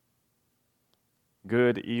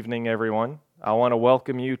Good evening, everyone. I want to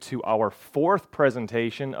welcome you to our fourth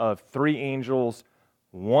presentation of Three Angels,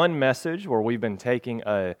 One Message, where we've been taking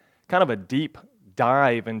a kind of a deep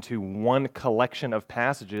dive into one collection of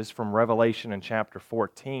passages from Revelation in chapter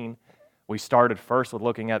 14. We started first with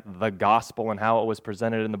looking at the gospel and how it was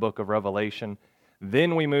presented in the book of Revelation.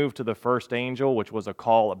 Then we moved to the first angel, which was a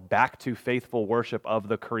call back to faithful worship of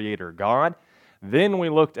the Creator God. Then we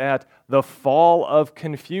looked at the fall of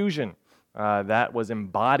confusion. That was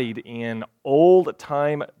embodied in old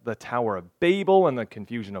time, the Tower of Babel and the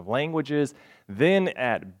confusion of languages, then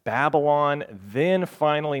at Babylon, then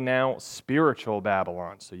finally now spiritual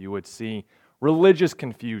Babylon. So you would see religious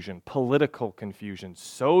confusion, political confusion,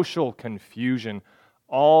 social confusion,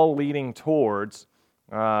 all leading towards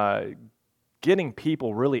getting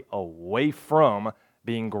people really away from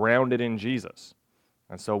being grounded in Jesus.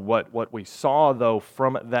 And so what we saw, though,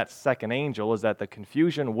 from that second angel is that the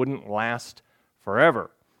confusion wouldn't last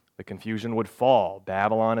forever. The confusion would fall.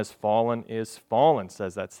 Babylon is fallen,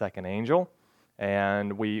 says that second angel.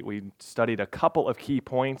 And we studied a couple of key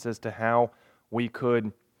points as to how we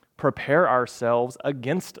could prepare ourselves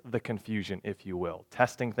against the confusion, if you will,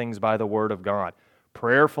 testing things by the Word of God,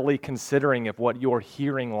 prayerfully considering if what you're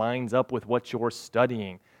hearing lines up with what you're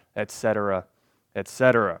studying, etc.,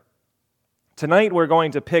 etc. Tonight we're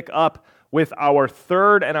going to pick up with our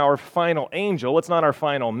third and our final angel. It's not our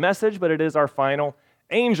final message, but it is our final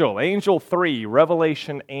angel. Angel 3,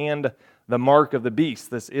 Revelation and the Mark of the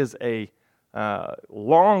Beast. This is a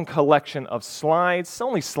long collection of slides. It's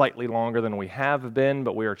only slightly longer than we have been,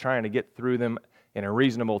 but we are trying to get through them in a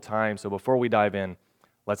reasonable time. So before we dive in,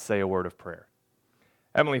 let's say a word of prayer.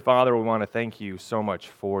 Heavenly Father, we want to thank you so much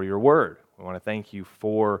for your word. We want to thank you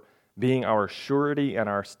for being our surety and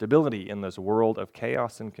our stability in this world of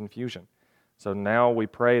chaos and confusion. So now we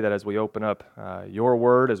pray that as we open up your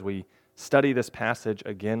word, as we study this passage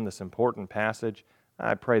again, this important passage,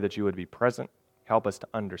 I pray that you would be present, help us to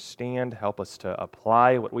understand, help us to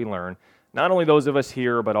apply what we learn, not only those of us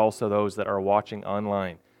here, but also those that are watching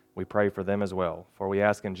online. We pray for them as well. For we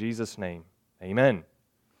ask in Jesus' name, amen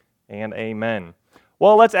and amen.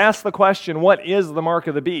 Well, let's ask the question, what is the mark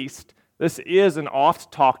of the beast? This is an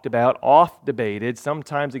oft talked about, oft debated.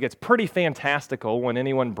 Sometimes it gets pretty fantastical when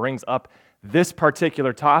anyone brings up this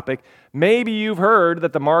particular topic. Maybe you've heard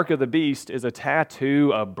that the mark of the beast is a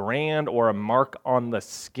tattoo, a brand, or a mark on the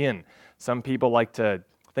skin. Some people like to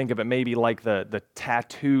think of it maybe like the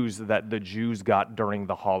tattoos that the Jews got during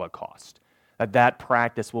the Holocaust. That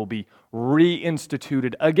practice will be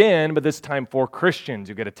reinstituted again, but this time for Christians.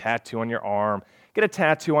 You get a tattoo on your arm, get a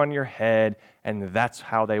tattoo on your head, and that's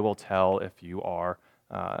how they will tell if you are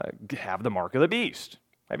have the mark of the beast.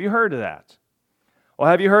 Have you heard of that?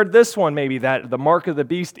 Well, have you heard this one maybe, that the mark of the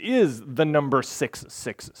beast is the number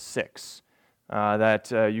 666,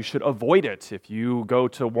 that you should avoid it. If you go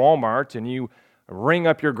to Walmart and you ring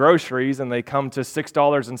up your groceries and they come to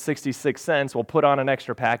 $6.66, well, put on an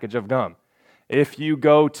extra package of gum. If you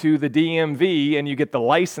go to the DMV and you get the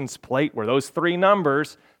license plate where those three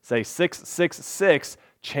numbers say 666,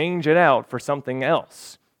 change it out for something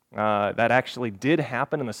else. That actually did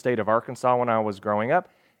happen in the state of Arkansas when I was growing up.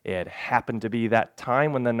 It happened to be that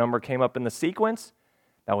time when the number came up in the sequence.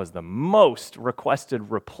 That was the most requested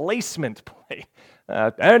replacement plate.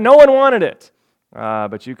 And no one wanted it.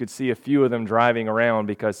 But you could see a few of them driving around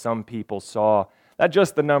because some people saw that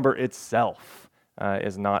just the number itself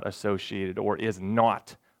is not associated or is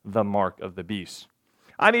not the mark of the beast.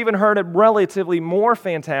 I've even heard it relatively more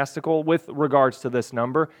fantastical with regards to this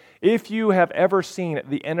number. If you have ever seen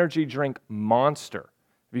the energy drink Monster,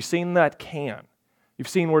 have you seen that can? You've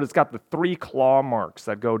seen where it's got the 3 claw marks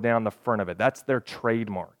that go down the front of it. That's their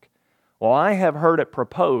trademark. Well, I have heard it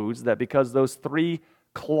proposed that because those 3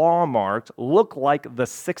 claw marks look like the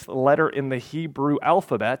 6th letter in the Hebrew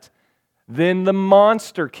alphabet, then the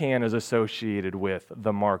Monster can is associated with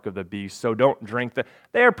the mark of the beast. So don't drink them.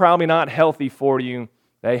 They're probably not healthy for you.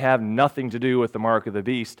 They have nothing to do with the mark of the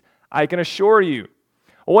beast, I can assure you.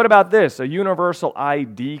 Well, what about this? A universal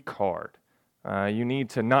ID card. You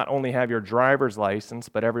need to not only have your driver's license,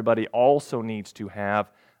 but everybody also needs to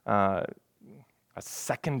have a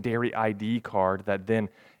secondary ID card that then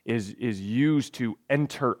is used to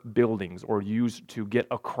enter buildings or used to get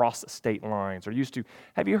across state lines or used to...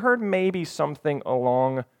 Have you heard maybe something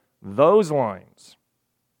along those lines?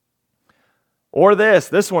 Or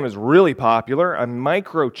this one is really popular, a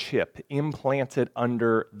microchip implanted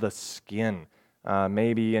under the skin,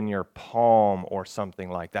 maybe in your palm or something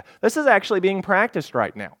like that. This is actually being practiced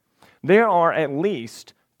right now. There are at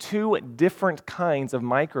least 2 different kinds of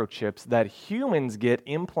microchips that humans get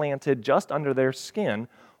implanted just under their skin.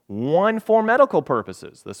 one for medical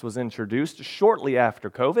purposes. This was introduced shortly after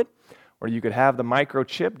COVID, where you could have the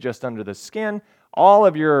microchip just under the skin. All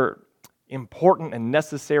of your important and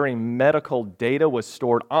necessary medical data was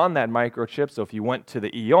stored on that microchip. So if you went to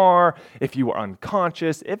the ER, if you were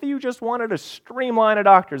unconscious, if you just wanted to streamline a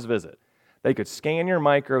doctor's visit, they could scan your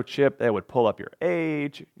microchip. They would pull up your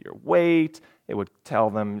age, your weight. It would tell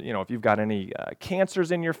them, if you've got any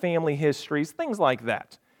cancers in your family histories, things like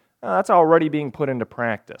that. That's already being put into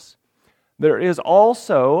practice. There is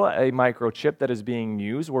also a microchip that is being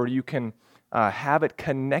used where you can have it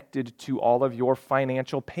connected to all of your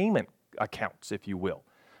financial payment accounts, if you will.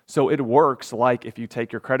 So it works like if you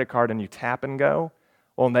take your credit card and you tap and go.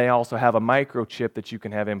 Well, and they also have a microchip that you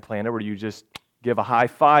can have implanted where you just give a high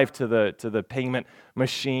five to the payment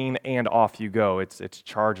machine and off you go. It's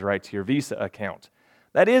charged right to your Visa account.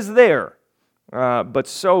 That is there, but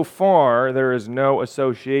so far there is no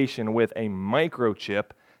association with a microchip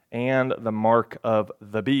and the mark of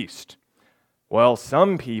the beast. Well,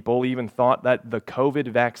 some people even thought that the COVID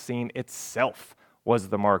vaccine itself was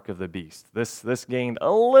the mark of the beast. This gained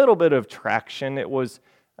a little bit of traction. It was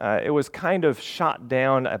kind of shot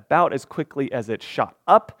down about as quickly as it shot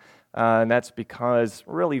up, and that's because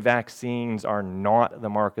really vaccines are not the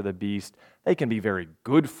mark of the beast. They can be very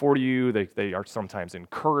good for you. They are sometimes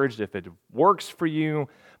encouraged if it works for you,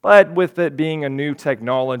 but with it being a new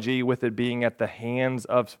technology, with it being at the hands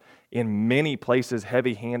of, in many places,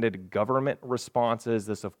 heavy-handed government responses,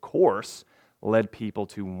 this of course led people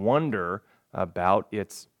to wonder about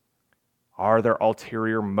are there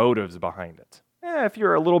ulterior motives behind it? If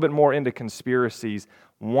you're a little bit more into conspiracies,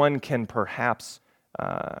 one can perhaps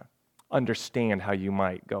understand how you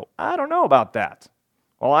might go, I don't know about that.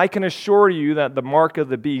 Well, I can assure you that the mark of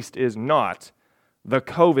the beast is not the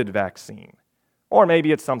COVID vaccine. Or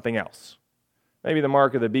maybe it's something else. Maybe the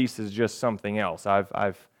mark of the beast is just something else.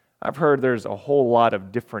 I've heard there's a whole lot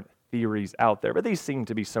of different theories out there, but these seem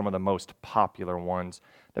to be some of the most popular ones,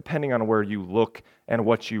 depending on where you look and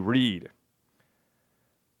what you read.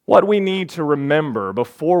 What we need to remember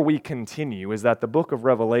before we continue is that the book of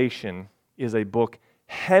Revelation is a book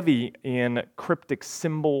heavy in cryptic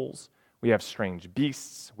symbols. We have strange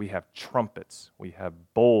beasts, we have trumpets, we have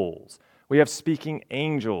bowls, we have speaking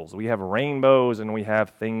angels, we have rainbows, and we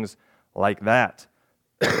have things like that.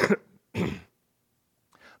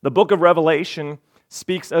 The book of Revelation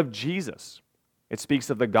speaks of Jesus. It speaks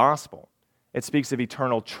of the gospel. It speaks of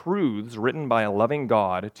eternal truths written by a loving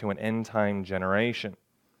God to an end-time generation.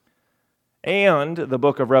 And the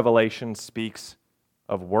book of Revelation speaks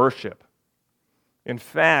of worship. In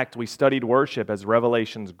fact, we studied worship as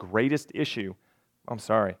Revelation's greatest issue.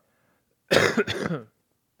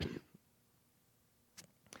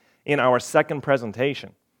 In our second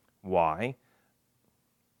presentation. Why?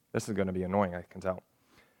 This is going to be annoying, I can tell.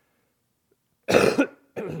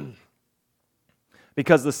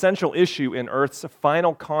 Because the central issue in Earth's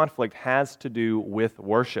final conflict has to do with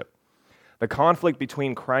worship. The conflict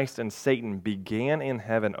between Christ and Satan began in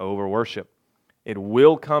heaven over worship. It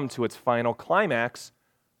will come to its final climax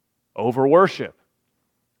over worship.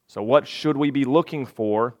 So what should we be looking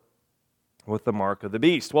for with the mark of the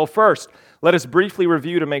beast? Well, first, let us briefly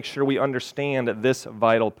review to make sure we understand this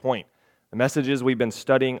vital point. The messages we've been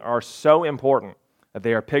studying are so important that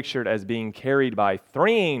they are pictured as being carried by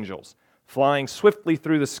three angels flying swiftly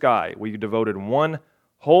through the sky. We devoted one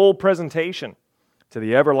whole presentation to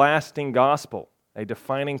the everlasting gospel, a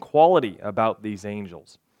defining quality about these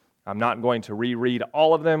angels. I'm not going to reread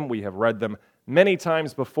all of them. We have read them many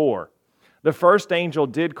times before. The first angel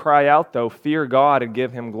did cry out, though, fear God and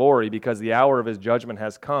give him glory, because the hour of his judgment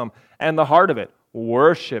has come, and the heart of it,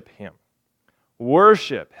 worship him.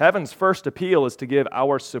 Worship. Heaven's first appeal is to give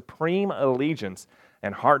our supreme allegiance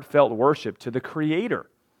and heartfelt worship to the Creator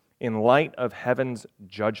in light of heaven's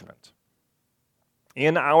judgment.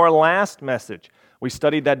 In our last message, we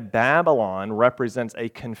studied that Babylon represents a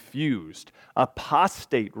confused,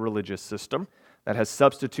 apostate religious system that has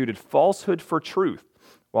substituted falsehood for truth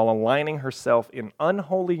while aligning herself in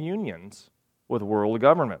unholy unions with world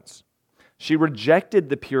governments. She rejected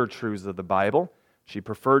the pure truths of the Bible. She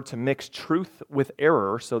preferred to mix truth with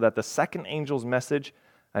error so that the second angel's message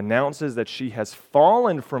announces that she has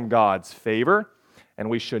fallen from God's favor and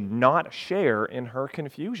we should not share in her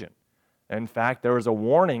confusion. In fact, there was a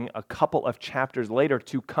warning a couple of chapters later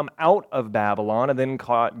to come out of Babylon, and then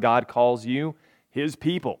God calls you his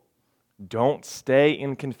people. Don't stay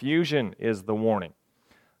in confusion is the warning.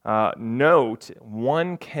 Note,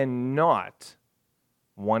 one cannot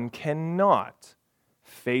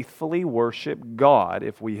faithfully worship God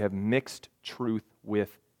if we have mixed truth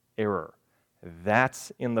with error.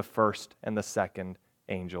 That's in the first and the second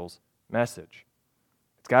angel's message.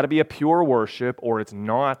 It's got to be a pure worship, or it's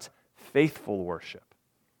not faithful worship.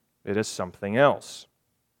 It is something else.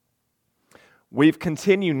 We've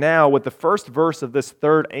continued now with the first verse of this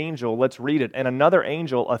third angel. Let's read it. And another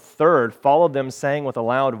angel, a third, followed them, saying with a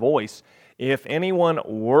loud voice, "If anyone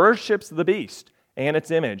worships the beast and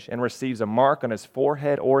its image and receives a mark on his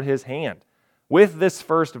forehead or his hand." With this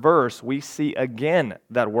first verse, we see again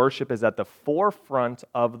that worship is at the forefront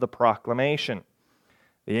of the proclamation.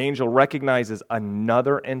 The angel recognizes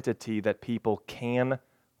another entity that people can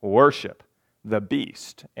worship, the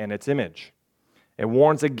beast and its image. It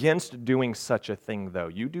warns against doing such a thing, though.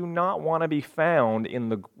 You do not want to be found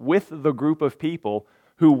with the group of people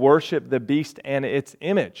who worship the beast and its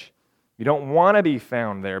image. You don't want to be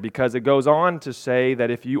found there, because it goes on to say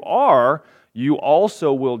that if you are, you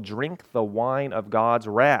also will drink the wine of God's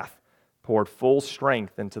wrath, poured full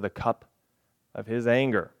strength into the cup of his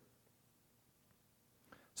anger.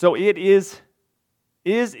 So is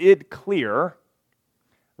it clear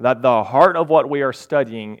that the heart of what we are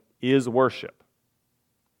studying is worship?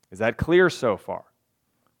 Is that clear so far?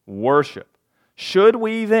 Worship. Should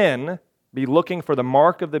we then be looking for the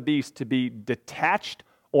mark of the beast to be detached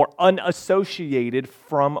or unassociated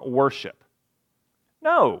from worship?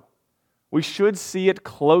 No. We should see it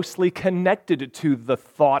closely connected to the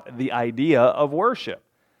thought, the idea of worship.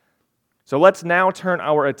 So let's now turn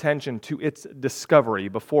our attention to its discovery.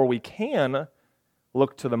 Before we can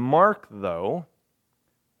look to the mark, though,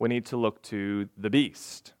 we need to look to the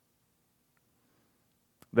beast.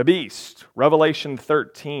 The beast, Revelation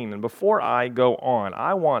 13. And before I go on,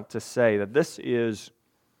 I want to say that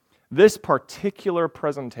this particular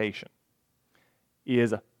presentation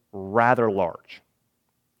is rather large.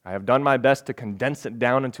 I have done my best to condense it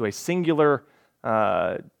down into a singular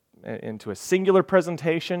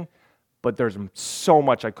presentation, but there's so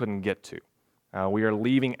much I couldn't get to. We are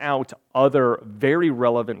leaving out other very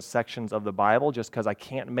relevant sections of the Bible just because I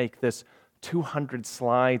can't make this 200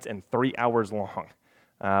 slides and 3 hours long.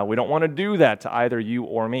 We don't want to do that to either you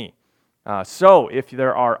or me. So if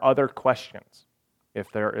there are other questions,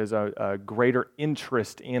 if there is a greater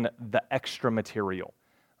interest in the extra material,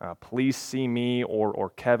 please see me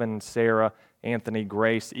or Kevin, Sarah, Anthony,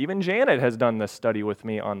 Grace. Even Janet has done this study with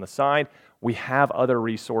me on the side. We have other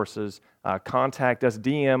resources. Contact us,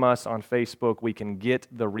 DM us on Facebook. We can get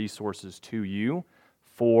the resources to you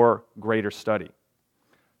for greater study.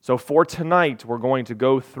 So for tonight, we're going to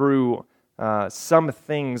go through some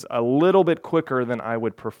things a little bit quicker than I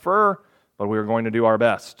would prefer, but we're going to do our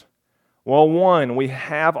best. Well, one, we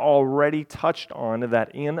have already touched on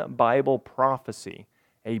that in Bible prophecy,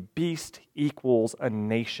 a beast equals a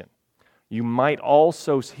nation. You might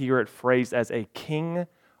also hear it phrased as a king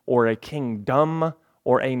or a kingdom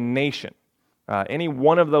or a nation. Any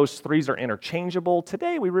one of those three are interchangeable.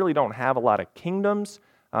 Today, we really don't have a lot of kingdoms,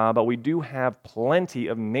 but we do have plenty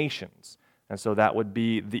of nations. And so that would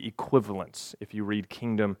be the equivalence if you read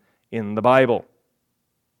kingdom in the Bible.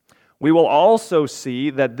 We will also see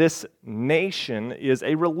that this nation is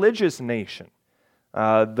a religious nation.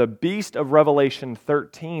 The beast of Revelation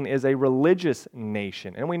 13 is a religious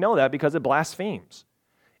nation, and we know that because it blasphemes.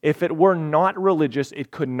 If it were not religious, it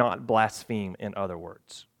could not blaspheme, in other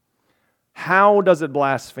words. How does it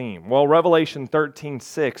blaspheme? Well, Revelation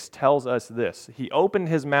 13:6 tells us this. He opened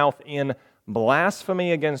his mouth in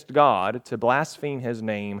blasphemy against God to blaspheme his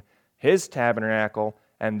name, his tabernacle,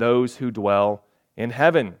 and those who dwell in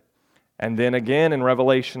heaven. And then again in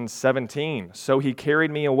Revelation 17, so he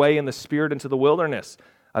carried me away in the spirit into the wilderness.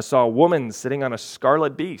 I saw a woman sitting on a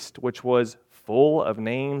scarlet beast, which was full of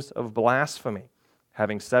names of blasphemy,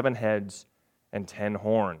 having 7 heads and 10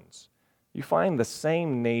 horns. You find the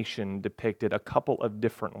same nation depicted a couple of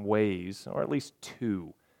different ways, or at least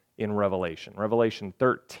 2, in Revelation. Revelation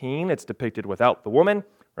 13, it's depicted without the woman.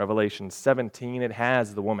 Revelation 17, it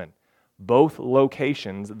has the woman. Both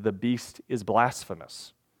locations, the beast is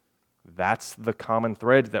blasphemous. That's the common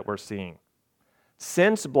thread that we're seeing.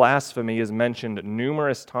 Since blasphemy is mentioned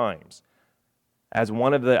numerous times as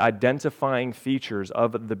one of the identifying features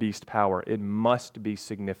of the beast power, it must be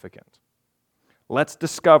significant. Let's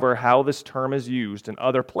discover how this term is used in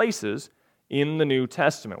other places in the New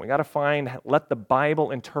Testament. We got to let the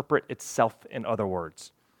Bible interpret itself, in other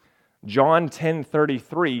words. John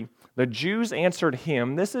 10:33, the Jews answered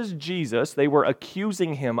him, this is Jesus, they were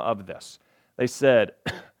accusing him of this. They said,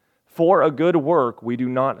 for a good work we do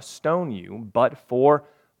not stone you, but for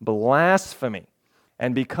blasphemy.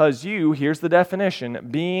 And because you, here's the definition,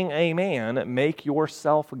 being a man, make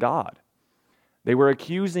yourself God. They were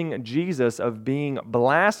accusing Jesus of being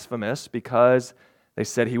blasphemous because they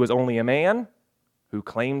said he was only a man who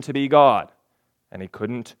claimed to be God. and he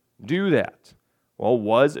couldn't do that. Well,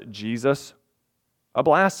 was Jesus a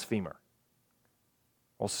blasphemer?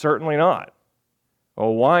 Well, certainly not.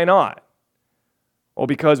 Well, why not? Well,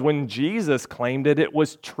 because when Jesus claimed it, it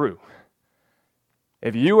was true.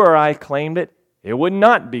 If you or I claimed it, it would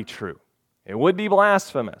not be true. It would be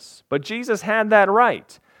blasphemous. But Jesus had that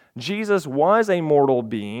right. Jesus was a mortal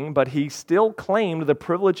being, but he still claimed the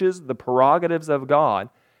privileges, the prerogatives of God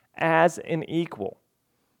as an equal.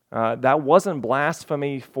 That wasn't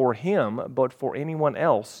blasphemy for him, but for anyone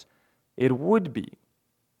else, it would be.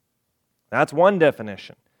 That's one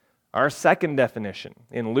definition. Our second definition,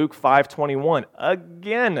 in Luke 5:21,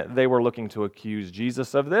 again, they were looking to accuse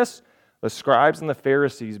Jesus of this. The scribes and the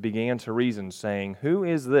Pharisees began to reason, saying, "Who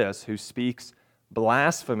is this who speaks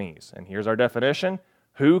blasphemies?" And here's our definition: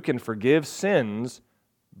 who can forgive sins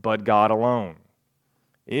but God alone?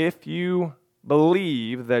 If you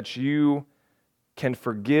believe that you can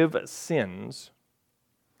forgive sins,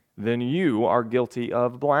 then you are guilty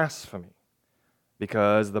of blasphemy,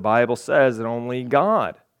 because the Bible says that only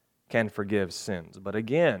God can forgive sins. But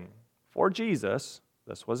again, for Jesus,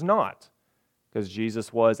 this was not, because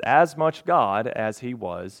Jesus was as much God as he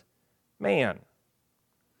was man.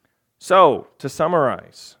 So, to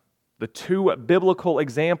summarize, the two biblical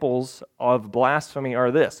examples of blasphemy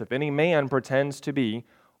are this: if any man pretends to be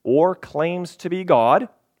or claims to be God,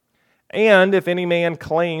 and if any man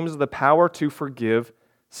claims the power to forgive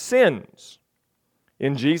sins.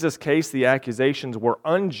 In Jesus' case, the accusations were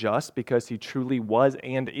unjust because he truly was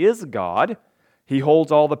and is God. He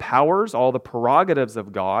holds all the powers, all the prerogatives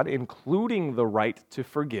of God, including the right to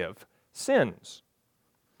forgive sins.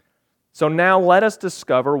 So now let us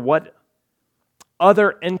discover what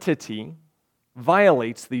other entity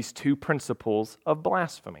violates these two principles of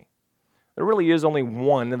blasphemy. There really is only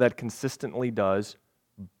one that consistently does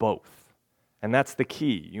both. And that's the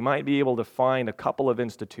key. You might be able to find a couple of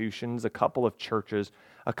institutions, a couple of churches,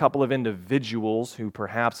 a couple of individuals who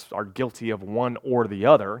perhaps are guilty of one or the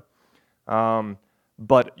other,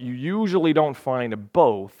 but you usually don't find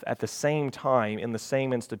both at the same time in the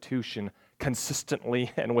same institution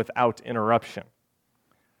consistently and without interruption.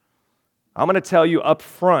 I'm going to tell you up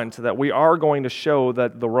front that we are going to show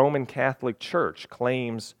that the Roman Catholic Church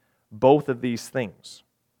claims both of these things.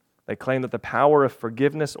 They claim that the power of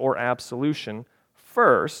forgiveness or absolution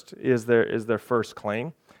first is their first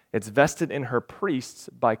claim. It's vested in her priests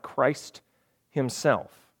by Christ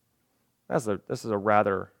himself. This is a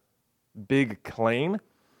rather big claim,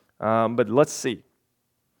 but let's see.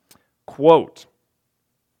 Quote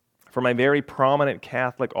from a very prominent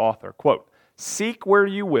Catholic author, quote, "Seek where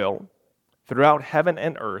you will throughout heaven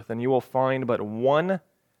and earth, and you will find but one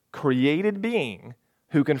created being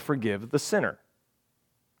who can forgive the sinner,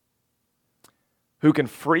 who can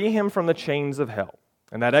free him from the chains of hell.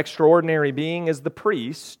 And that extraordinary being is the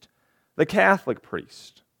priest, the Catholic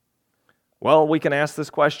priest." Well, we can ask this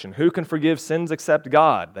question: who can forgive sins except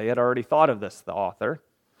God? They had already thought of this, the author.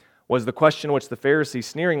 Was the question which the Pharisees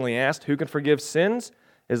sneeringly asked, who can forgive sins,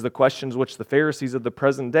 is the questions which the Pharisees of the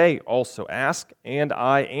present day also ask, and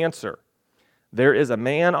I answer. There is a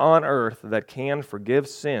man on earth that can forgive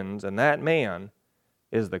sins, and that man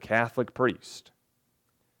is the Catholic priest.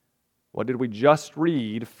 What did we just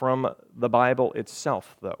read from the Bible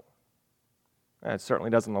itself, though? It certainly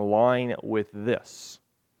doesn't align with this.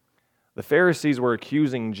 The Pharisees were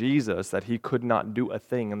accusing Jesus that he could not do a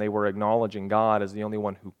thing, and they were acknowledging God as the only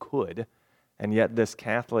one who could. And yet this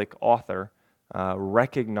Catholic author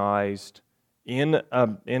recognized in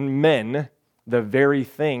men the very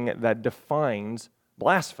thing that defines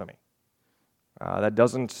blasphemy. That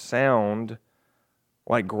doesn't sound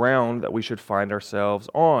like ground that we should find ourselves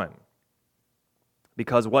on.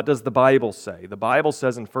 Because what does the Bible say? The Bible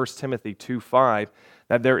says in 1 Timothy 2:5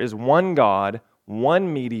 that there is one God,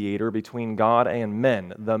 one mediator between God and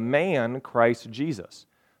men, the man Christ Jesus,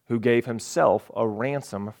 who gave himself a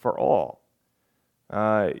ransom for all.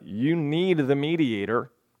 You need the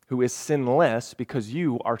mediator who is sinless because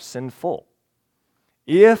you are sinful.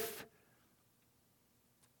 If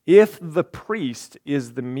the priest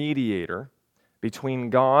is the mediator between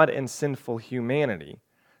God and sinful humanity,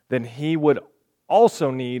 then he would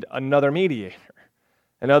also need another mediator.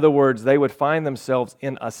 In other words, they would find themselves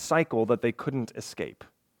in a cycle that they couldn't escape.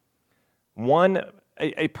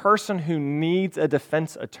 A person who needs a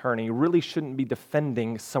defense attorney really shouldn't be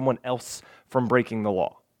defending someone else from breaking the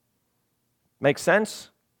law. Make sense?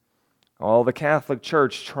 Well, the Catholic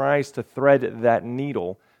Church tries to thread that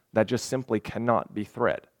needle that just simply cannot be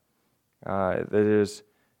thread.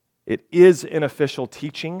 It is an official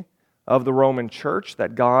teaching of the Roman Church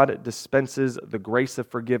that God dispenses the grace of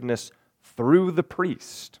forgiveness through the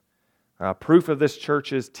priest. Proof of this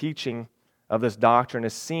church's teaching of this doctrine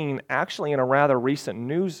is seen actually in a rather recent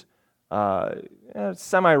news,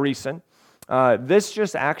 semi-recent. This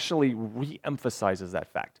just actually re-emphasizes that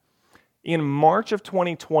fact. In March of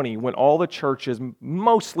 2020, when all the churches,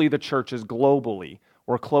 mostly the churches globally,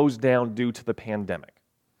 were closed down due to the pandemic,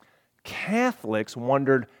 Catholics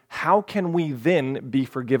wondered, how can we then be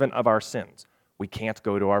forgiven of our sins? We can't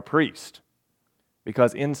go to our priest.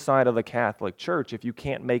 Because inside of the Catholic Church, if you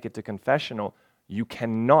can't make it to confessional, you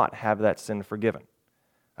cannot have that sin forgiven.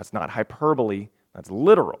 That's not hyperbole, that's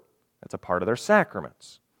literal. That's a part of their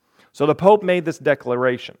sacraments. So the Pope made this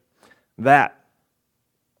declaration that,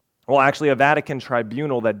 actually a Vatican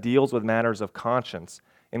tribunal that deals with matters of conscience,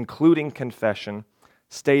 including confession,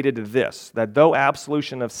 stated this, that though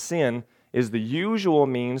absolution of sin is the usual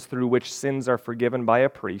means through which sins are forgiven by a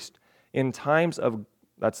priest, in times of,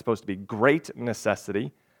 that's supposed to be great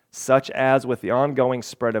necessity, such as with the ongoing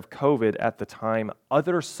spread of COVID at the time,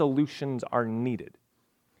 other solutions are needed.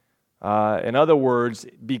 In other words,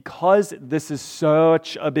 because this is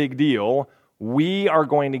such a big deal, we are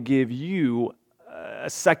going to give you a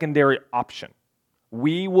secondary option.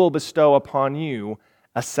 We will bestow upon you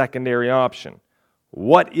a secondary option.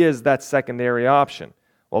 What is that secondary option?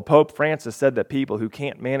 Well, Pope Francis said that people who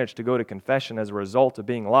can't manage to go to confession as a result of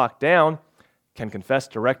being locked down can confess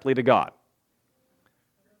directly to God.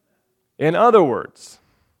 In other words,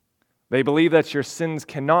 they believe that your sins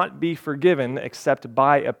cannot be forgiven except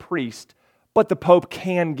by a priest, but the Pope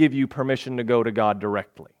can give you permission to go to God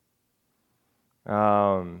directly.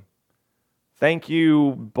 Thank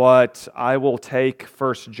you, but I will take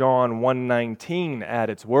 1 John 1:19 at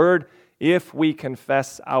its word. If we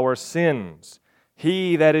confess our sins,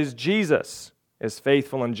 He, that is Jesus, is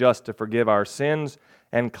faithful and just to forgive our sins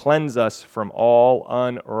and cleanse us from all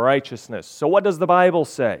unrighteousness. So what does the Bible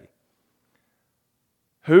say?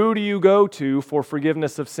 Who do you go to for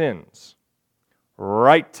forgiveness of sins?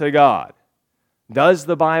 Right to God. Does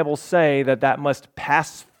the Bible say that that must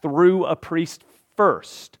pass through a priest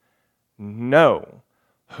first? No.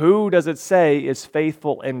 Who does it say is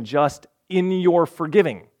faithful and just in your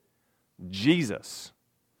forgiving? Jesus.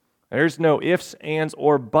 There's no ifs, ands,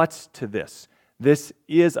 or buts to this. This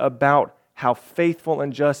is about how faithful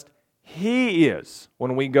and just He is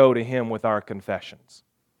when we go to Him with our confessions.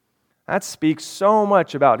 That speaks so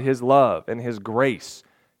much about His love and His grace,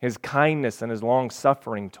 His kindness and His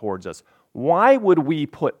long-suffering towards us. Why would we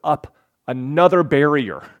put up another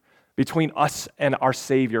barrier between us and our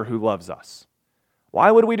Savior who loves us?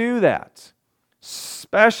 Why would we do that?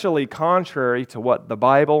 Especially contrary to what the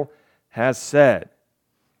Bible has said.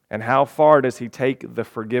 And how far does He take the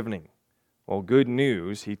forgiving? Well, good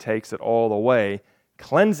news, He takes it all the way,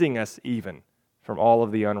 cleansing us even from all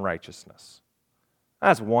of the unrighteousness.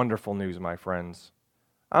 That's wonderful news, my friends.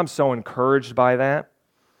 I'm so encouraged by that.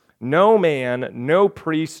 No man, no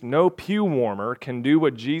priest, no pew warmer can do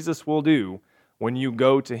what Jesus will do when you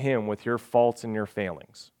go to Him with your faults and your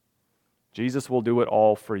failings. Jesus will do it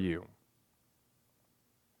all for you.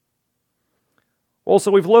 Well,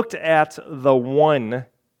 so we've looked at the one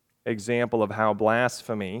example of how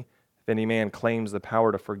blasphemy, if any man claims the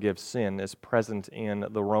power to forgive sin, is present in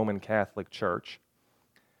the Roman Catholic Church.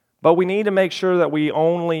 But we need to make sure that we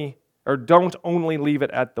don't only leave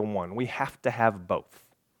it at the one. We have to have both.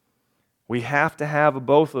 We have to have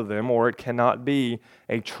both of them, or it cannot be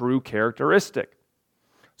a true characteristic.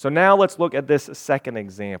 So now let's look at this second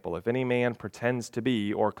example. If any man pretends to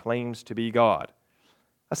be or claims to be God.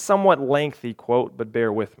 A somewhat lengthy quote, but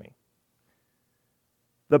bear with me.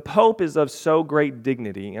 The Pope is of so great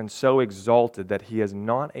dignity and so exalted that he is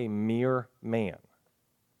not a mere man,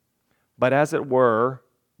 but as it were,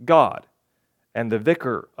 God and the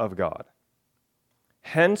vicar of God.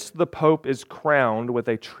 Hence the Pope is crowned with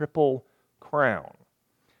a triple crown,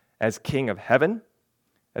 as King of heaven,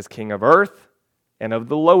 as King of earth, and of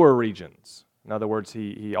the lower regions. In other words,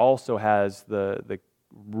 he also has the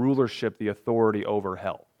rulership, the authority over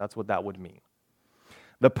hell. That's what that would mean.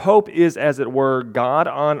 The Pope is, as it were, God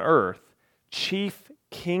on earth, chief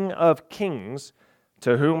King of kings,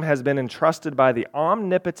 to whom has been entrusted by the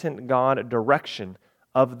omnipotent God direction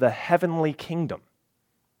of the heavenly kingdom.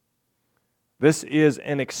 This is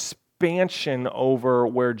an expansion over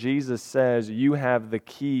where Jesus says, you have the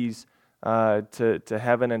keys to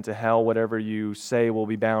heaven and to hell. Whatever you say will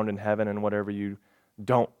be bound in heaven, and whatever you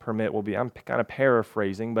don't permit will be. I'm kind of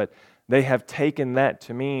paraphrasing, but they have taken that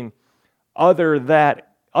to mean other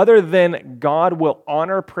than God will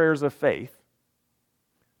honor prayers of faith,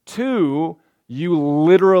 two, you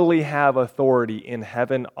literally have authority in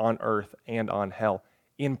heaven, on earth, and on hell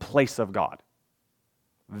in place of God.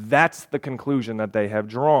 That's the conclusion that they have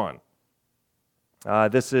drawn.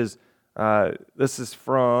 This is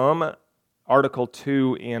from Article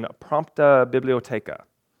 2 in Prompta Bibliotheca.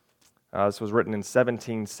 This was written in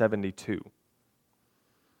 1772.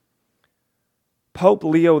 Pope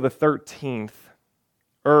Leo XIII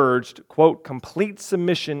urged, quote, complete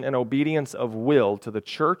submission and obedience of will to the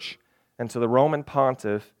Church and to the Roman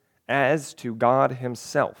Pontiff as to God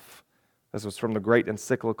himself. This was from the great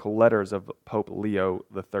encyclical letters of Pope Leo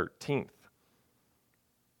XIII.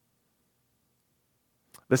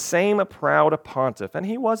 The same proud pontiff, and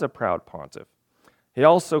he was a proud pontiff, he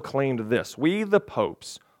also claimed this: we, the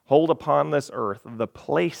popes, hold upon this earth the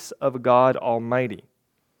place of God Almighty.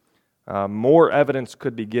 More evidence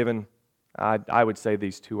could be given. I would say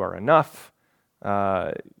these two are enough.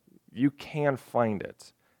 You can find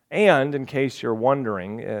it. And in case you're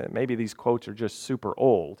wondering, maybe these quotes are just super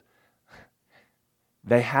old,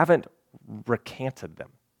 they haven't recanted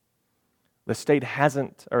them. The state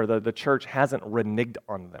hasn't, or the church hasn't reneged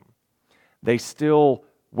on them. They still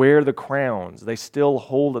wear the crowns. They still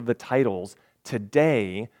hold the titles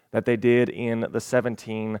today that they did in the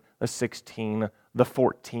 17, the 16, the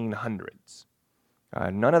 1400s.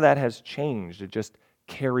 None of that has changed. It just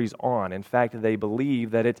carries on. In fact, they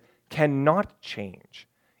believe that it cannot change.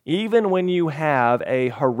 Even when you have a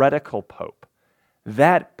heretical pope,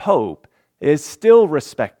 that pope is still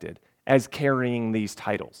respected as carrying these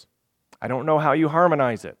titles. I don't know how you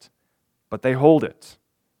harmonize it, but they hold it.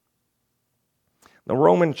 The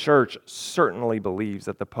Roman Church certainly believes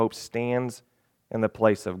that the Pope stands in the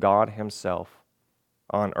place of God himself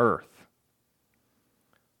on earth.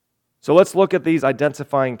 So let's look at these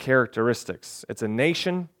identifying characteristics. It's a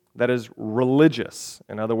nation that is religious.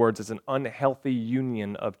 In other words, it's an unhealthy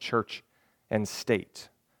union of church and state.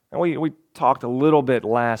 And we talked a little bit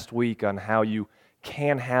last week on how you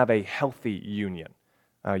can have a healthy union.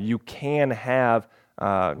 You can have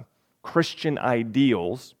Christian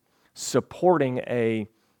ideals supporting a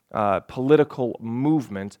political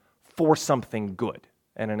movement for something good.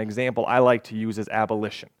 And an example I like to use is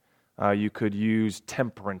abolition. You could use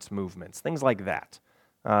temperance movements, things like that.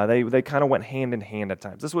 They kind of went hand in hand at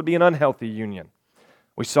times. This would be an unhealthy union.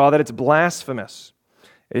 We saw that it's blasphemous.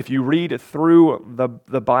 If you read through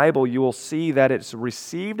the Bible, you will see that it's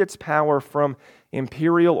received its power from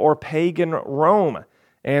imperial or pagan Rome,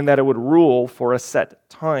 and that it would rule for a set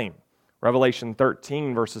time. Revelation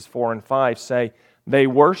 13, verses 4 and 5 say, they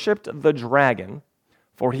worshipped the dragon,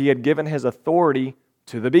 for he had given his authority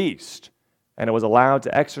to the beast, and it was allowed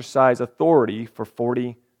to exercise authority for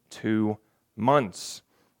 42 months.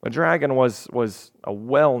 The dragon was a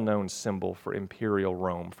well-known symbol for imperial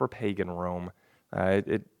Rome, for pagan Rome.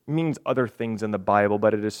 It means other things in the Bible,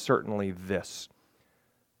 but it is certainly this.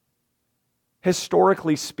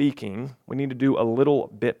 Historically speaking, we need to do a little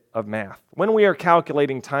bit of math. When we are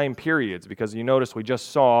calculating time periods, because you notice we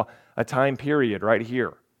just saw a time period right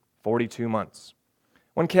here, 42 months.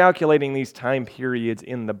 When calculating these time periods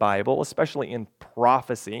in the Bible, especially in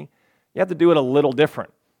prophecy, you have to do it a little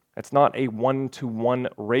different. It's not a 1-to-1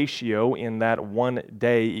 ratio in that 1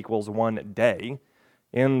 day equals 1 day.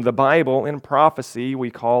 In the Bible, in prophecy,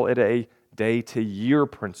 we call it a day-to-year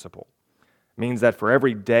principle. It means that for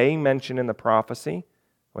every day mentioned in the prophecy,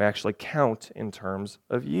 we actually count in terms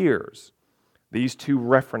of years. These two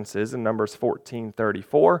references in Numbers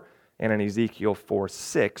 14:34 and in Ezekiel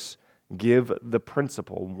 4:6 give the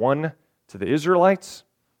principle, one to the Israelites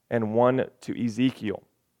and one to Ezekiel.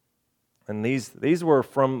 And these were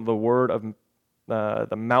from the word of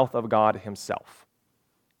the mouth of God himself.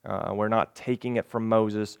 We're not taking it from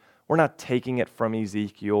Moses. We're not taking it from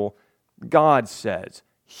Ezekiel. God says,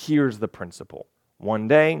 here's the principle. 1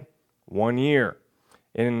 day, 1 year.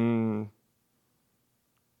 So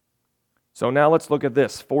now let's look at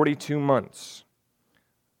this, 42 months.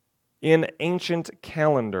 In ancient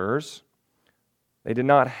calendars, they did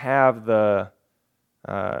not have the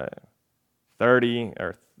 30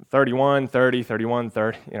 or 31, 30, 31,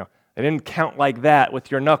 30. They didn't count like that with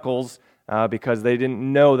your knuckles because they didn't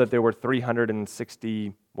know that there were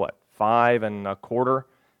 365 and a quarter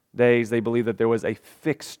days. They believed that there was a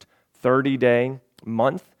fixed 30-day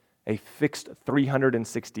month, a fixed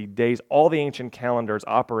 360 days. All the ancient calendars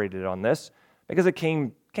operated on this because it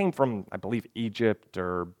came from, I believe, Egypt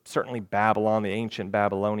or certainly Babylon, the ancient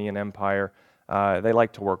Babylonian Empire. They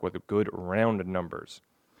like to work with good rounded numbers.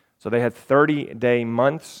 So they had 30-day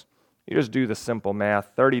months. You just do the simple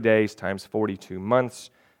math. 30 days times 42 months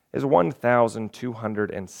is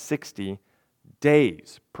 1,260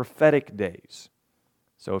 days, prophetic days.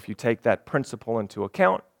 So if you take that principle into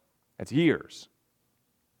account, that's years.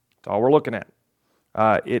 That's all we're looking at.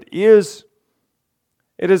 It is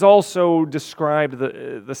It is also described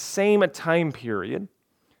the same time period.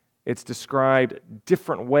 It's described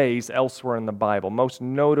different ways elsewhere in the Bible, most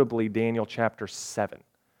notably Daniel chapter 7,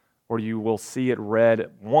 where you will see it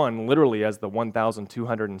read, one, literally as the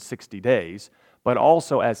 1,260 days, but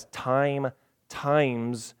also as time,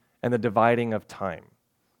 times, and the dividing of time.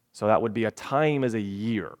 So that would be a time as a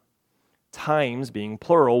year. Times, being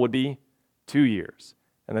plural, would be 2 years.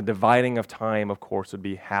 And the dividing of time, of course, would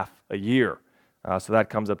be half a year. So that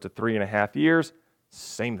comes up to 3.5 years.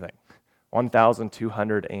 Same thing.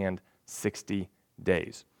 1,260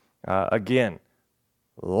 days. Again,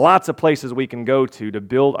 lots of places we can go to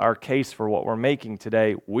build our case for what we're making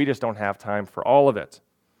today. We just don't have time for all of it.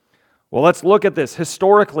 Well, let's look at this.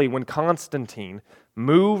 Historically, when Constantine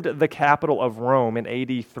moved the capital of Rome in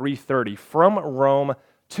AD 330 from Rome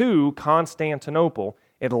to Constantinople,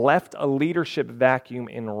 it left a leadership vacuum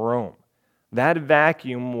in Rome. That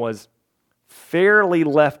vacuum was fairly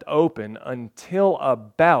left open until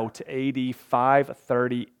about AD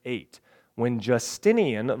 538, when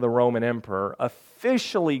Justinian, the Roman emperor,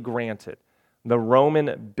 officially granted the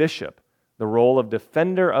Roman bishop the role of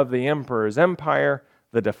defender of the emperor's empire,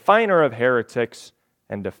 the definer of heretics,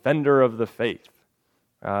 and defender of the faith.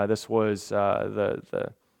 This was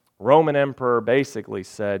the Roman emperor basically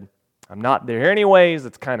said, I'm not there anyways,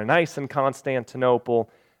 it's kind of nice in Constantinople.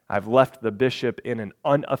 I've left the bishop in an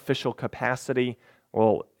unofficial capacity.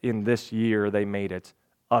 Well, in this year, they made it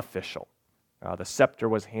official. The scepter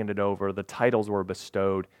was handed over, the titles were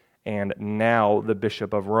bestowed, and now the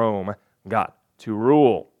Bishop of Rome got to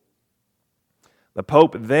rule. The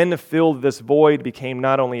Pope then filled this void, became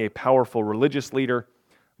not only a powerful religious leader,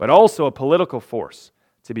 but also a political force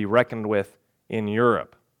to be reckoned with in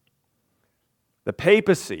Europe. The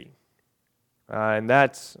papacy, and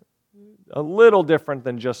that's a little different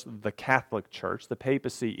than just the Catholic Church. The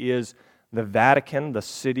papacy is the Vatican, the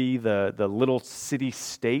city, the little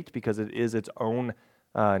city-state, because it is its own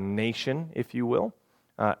nation, if you will.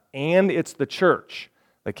 And it's the church.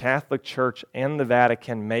 The Catholic Church and the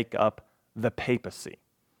Vatican make up the papacy.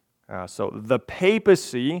 So the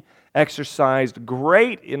papacy exercised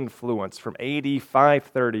great influence from AD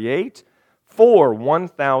 538 for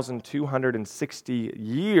 1,260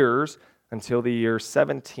 years until the year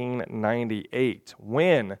 1798,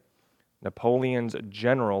 when Napoleon's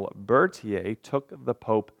general Berthier took the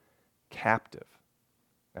Pope captive.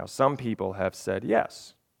 Now, some people have said,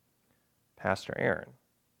 yes, Pastor Aaron,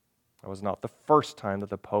 that was not the first time that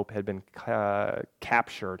the Pope had been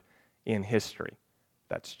captured in history.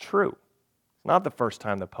 That's true. It's not the first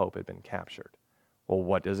time the Pope had been captured. Well,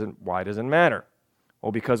 why does it matter?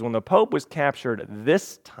 Well, because when the Pope was captured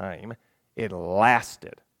this time, it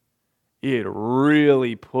lasted. It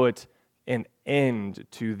really put an end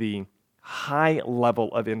to the high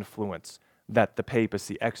level of influence that the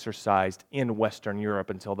papacy exercised in Western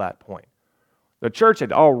Europe until that point. The church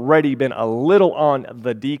had already been a little on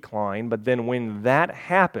the decline, but then when that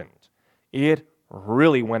happened, it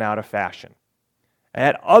really went out of fashion.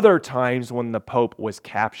 At other times when the Pope was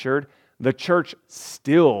captured, the church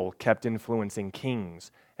still kept influencing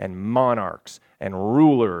kings and monarchs and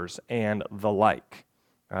rulers and the like.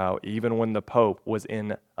 Even when the Pope was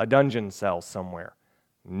in a dungeon cell somewhere.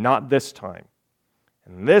 Not this time.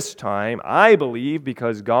 And this time, I believe,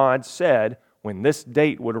 because God said when this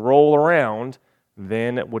date would roll around,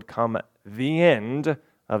 then it would come the end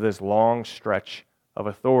of this long stretch of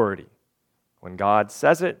authority. When God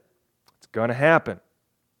says it, it's going to happen.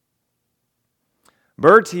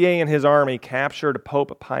 Berthier and his army captured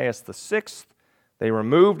Pope Pius VI. They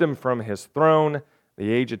removed him from his throne.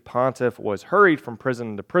 The aged pontiff was hurried from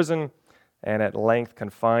prison to prison and at length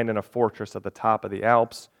confined in a fortress at the top of the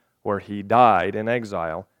Alps, where he died in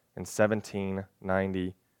exile in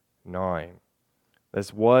 1799.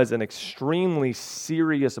 This was an extremely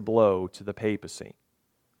serious blow to the papacy,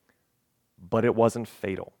 but it wasn't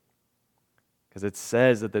fatal, because it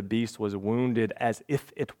says that the beast was wounded as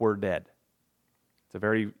if it were dead. It's a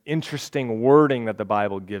very interesting wording that the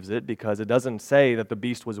Bible gives it, because it doesn't say that the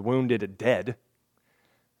beast was wounded dead.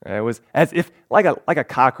 It was as if, like a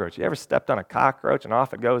cockroach. You ever stepped on a cockroach and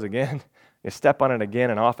off it goes again? You step on it again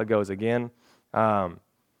and off it goes again.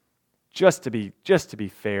 Just to be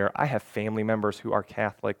fair, I have family members who are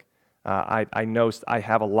Catholic. I know I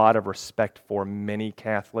have a lot of respect for many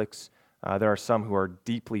Catholics. There are some who are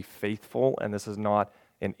deeply faithful, and this is not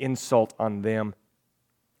an insult on them.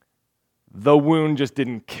 The wound just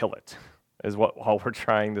didn't kill it, is what all we're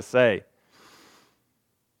trying to say.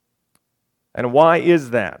 And why is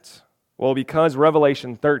that? Well, because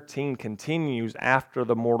Revelation 13 continues after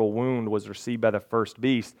the mortal wound was received by the first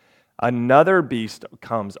beast. Another beast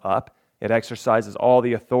comes up, It exercises all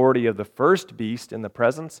the authority of the first beast in the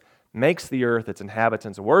presence, makes the earth, its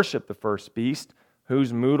inhabitants, worship the first beast,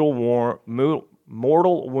 whose mortal wound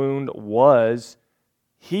was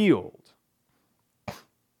healed.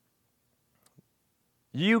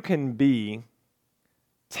 You can be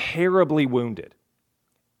terribly wounded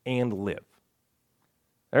and live.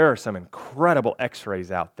 There are some incredible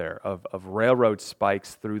x-rays out there of railroad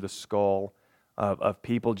spikes through the skull, of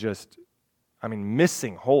people just,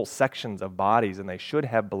 missing whole sections of bodies, and they should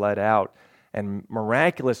have bled out, and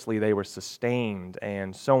miraculously they were sustained,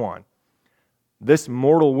 and so on. This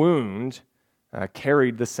mortal wound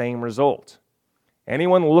carried the same result.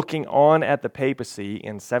 Anyone looking on at the papacy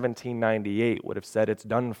in 1798 would have said it's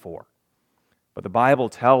done for. But the Bible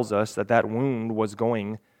tells us that that wound was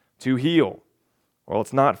going to heal. Well,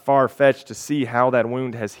 it's not far-fetched to see how that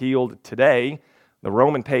wound has healed today. The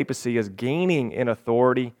Roman papacy is gaining in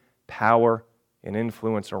authority, power, and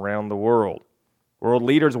influence around the world. World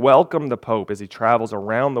leaders welcome the Pope as he travels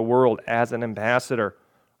around the world as an ambassador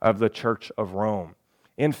of the Church of Rome.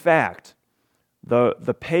 In fact,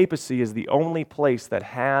 the papacy is the only place that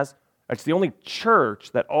has, it's the only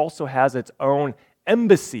church that also has its own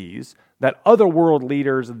embassies that other world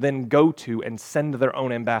leaders then go to and send their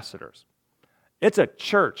own ambassadors. It's a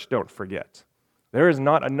church, don't forget. There is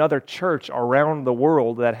not another church around the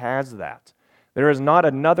world that has that. There is not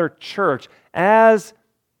another church as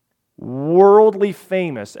worldly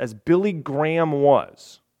famous as Billy Graham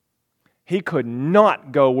was. He could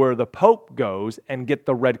not go where the Pope goes and get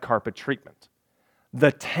the red carpet treatment.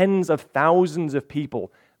 The tens of thousands of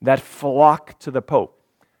people that flock to the Pope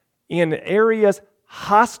in areas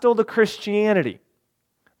hostile to Christianity,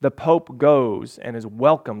 the Pope goes and is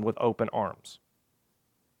welcomed with open arms.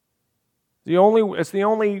 It's the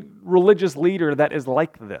only religious leader that is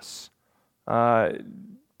like this.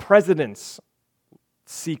 Presidents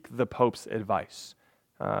seek the Pope's advice.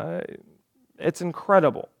 It's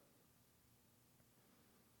incredible.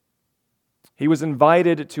 He was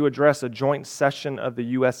invited to address a joint session of the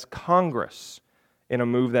U.S. Congress in a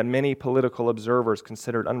move that many political observers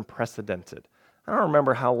considered unprecedented. I don't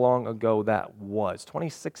remember how long ago that was.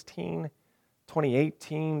 2016,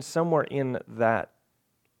 2018, somewhere in that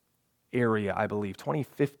area, I believe.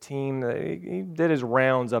 2015, he did his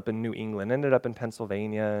rounds up in New England, ended up in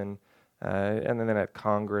Pennsylvania, and then at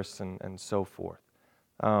Congress and so forth.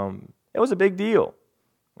 It was a big deal.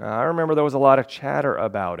 I remember there was a lot of chatter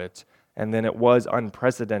about it, and then it was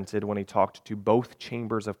unprecedented when he talked to both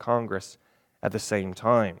chambers of Congress at the same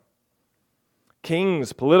time.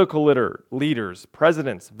 Kings, political leaders,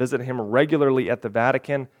 presidents visit him regularly at the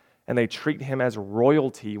Vatican, and they treat him as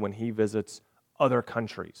royalty when he visits other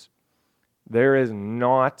countries. There is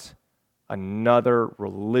not another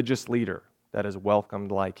religious leader that is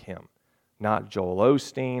welcomed like him. Not Joel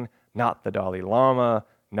Osteen, not the Dalai Lama,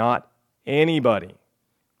 not anybody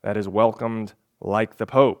that is welcomed like the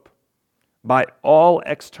Pope. By all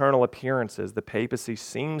external appearances, the papacy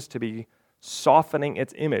seems to be softening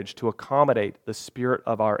its image to accommodate the spirit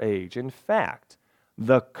of our age. In fact,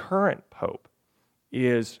 the current Pope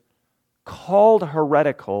is called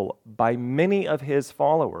heretical by many of his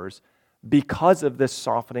followers because of this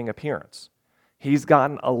softening appearance. He's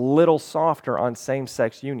gotten a little softer on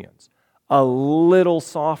same-sex unions, a little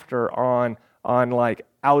softer on like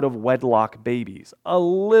out-of-wedlock babies, a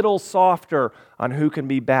little softer on who can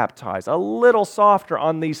be baptized, a little softer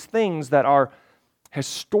on these things that are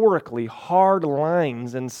historically hard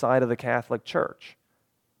lines inside of the Catholic Church.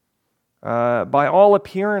 By all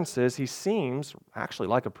appearances, he seems actually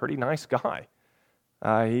like a pretty nice guy.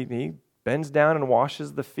 He bends down and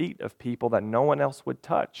washes the feet of people that no one else would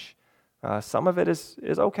touch. Some of it is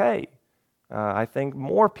okay. I think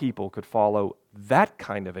more people could follow that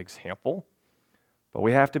kind of example, but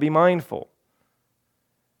we have to be mindful.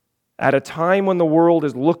 At a time when the world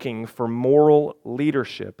is looking for moral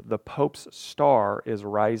leadership, the Pope's star is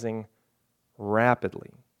rising rapidly.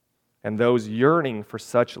 And those yearning for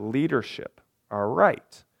such leadership are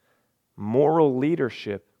right. Moral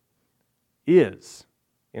leadership is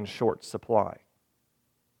in short supply.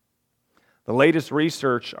 The latest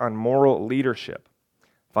research on moral leadership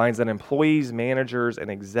finds that employees, managers, and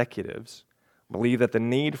executives believe that the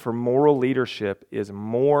need for moral leadership is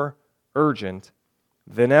more urgent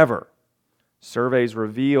than ever. Surveys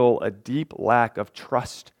reveal a deep lack of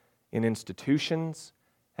trust in institutions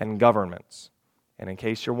and governments. And in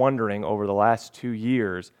case you're wondering, over the last 2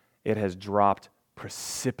 years, it has dropped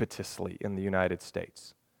precipitously in the United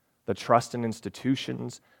States. The trust in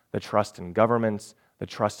institutions, the trust in governments, the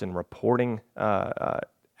trust in reporting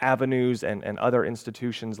avenues and other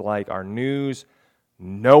institutions like our news,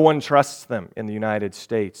 no one trusts them in the United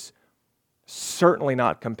States. Certainly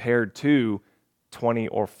not compared to 20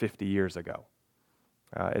 or 50 years ago.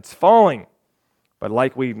 It's falling. But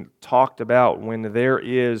like we talked about, when there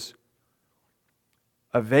is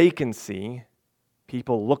a vacancy,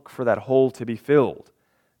 people look for that hole to be filled.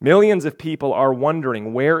 Millions of people are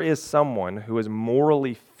wondering, where is someone who is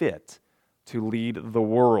morally fit to lead the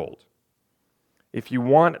world? If you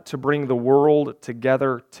want to bring the world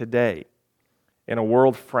together today, in a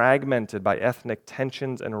world fragmented by ethnic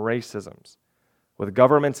tensions and racisms, with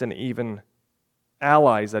governments and even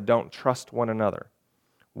allies that don't trust one another,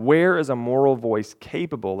 where is a moral voice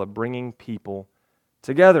capable of bringing people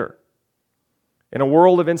together? In a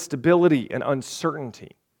world of instability and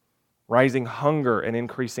uncertainty, rising hunger and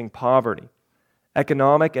increasing poverty,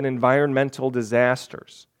 economic and environmental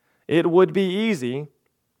disasters, it would be easy,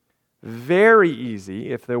 very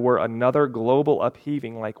easy, if there were another global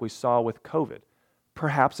upheaving like we saw with COVID,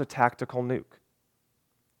 perhaps a tactical nuke.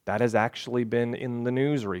 That has actually been in the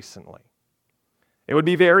news recently. It would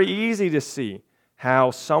be very easy to see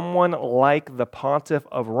how someone like the Pontiff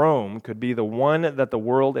of Rome could be the one that the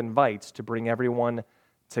world invites to bring everyone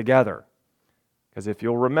together. Because if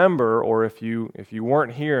you'll remember, or if you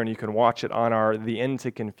weren't here and you can watch it on our The End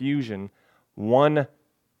to Confusion, one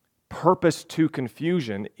purpose to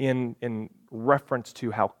confusion in reference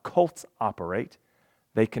to how cults operate,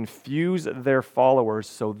 they confuse their followers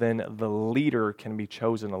so then the leader can be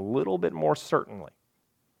chosen a little bit more certainly.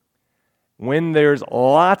 When there's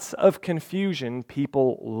lots of confusion,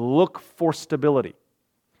 people look for stability.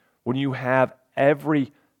 When you have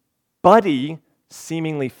everybody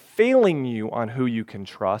seemingly failing you on who you can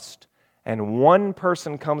trust, and one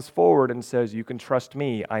person comes forward and says, "You can trust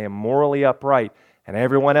me, I am morally upright," and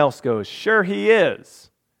everyone else goes, "Sure he is."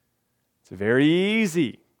 It's very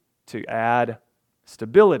easy to add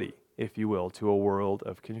stability, if you will, to a world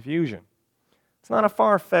of confusion. It's not a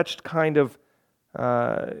far-fetched kind of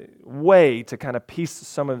way to kind of piece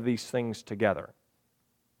some of these things together.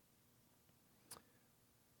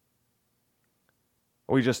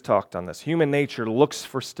 We just talked on this. Human nature looks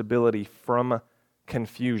for stability from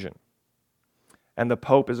confusion. And the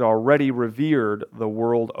Pope is already revered the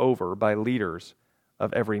world over by leaders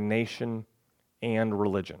of every nation and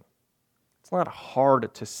religion. It's not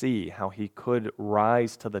hard to see how he could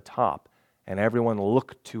rise to the top and everyone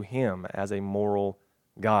look to him as a moral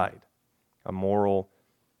guide, a moral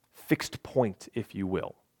fixed point, if you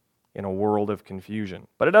will, in a world of confusion.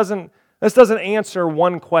 But this doesn't answer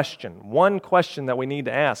one question that we need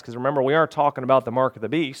to ask, because remember, we are talking about the mark of the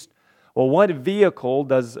beast. Well, what vehicle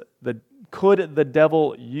could the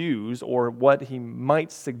devil use, or what he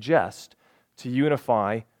might suggest to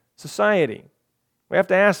unify society? We have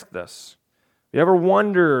to ask this. Have you ever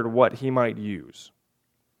wondered what he might use?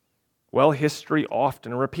 Well, history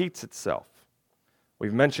often repeats itself.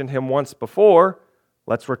 We've mentioned him once before.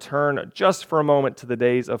 Let's return just for a moment to the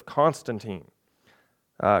days of Constantine.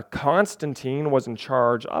 Constantine was in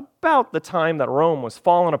charge about the time that Rome was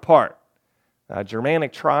falling apart.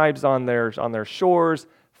 Germanic tribes on their shores,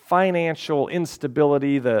 financial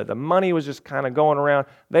instability, the money was just kind of going around.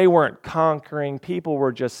 They weren't conquering. People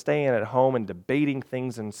were just staying at home and debating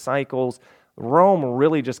things in cycles. Rome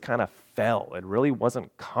really just kind of fell. It really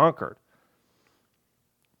wasn't conquered.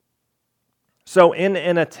 So in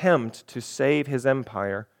an attempt to save his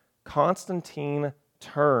empire, Constantine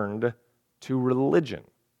turned to religion.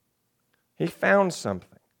 He found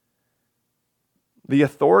something. The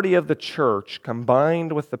authority of the church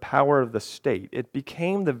combined with the power of the state, it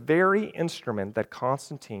became the very instrument that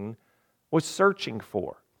Constantine was searching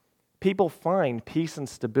for. People find peace and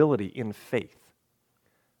stability in faith.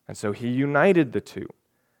 And so he united the two.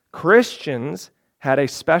 Christians had a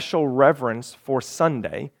special reverence for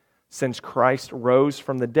Sunday, since Christ rose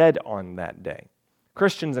from the dead on that day.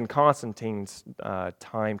 Christians in Constantine's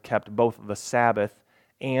time kept both the Sabbath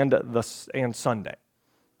and Sunday.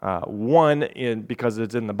 One because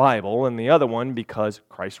it's in the Bible, and the other one because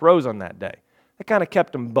Christ rose on that day. That kind of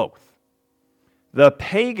kept them both. The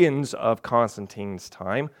pagans of Constantine's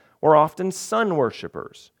time were often sun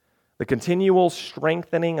worshipers. The continual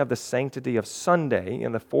strengthening of the sanctity of Sunday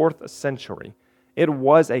in the 4th century, it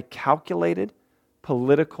was a calculated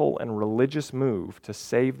political and religious move to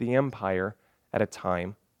save the empire at a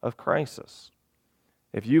time of crisis.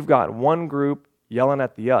 If you've got one group yelling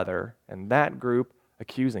at the other and that group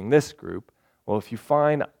accusing this group, well, if you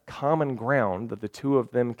find common ground that the two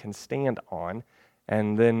of them can stand on,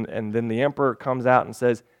 and then the emperor comes out and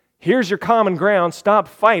says, "Here's your common ground, stop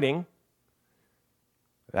fighting,"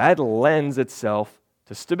 that lends itself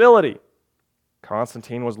to stability.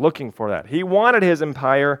 Constantine was looking for that. He wanted his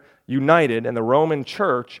empire united, and the Roman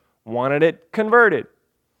church wanted it converted.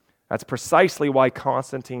 That's precisely why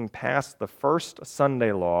Constantine passed the first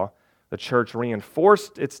Sunday law. The church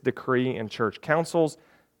reinforced its decree in church councils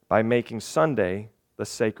by making Sunday the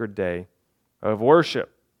sacred day of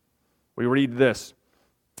worship. We read this.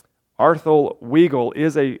 Arthur Weigel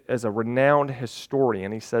is a renowned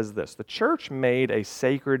historian. He says this: the church made a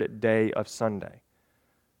sacred day of Sunday,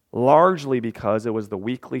 largely because it was the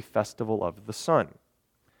weekly festival of the sun.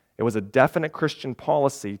 It was a definite Christian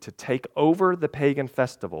policy to take over the pagan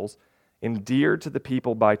festivals endeared to the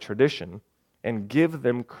people by tradition and give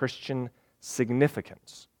them Christian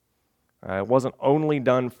significance. It wasn't only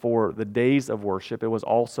done for the days of worship, it was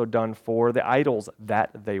also done for the idols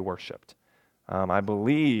that they worshipped. I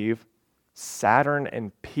believe Saturn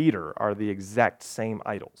and Peter are the exact same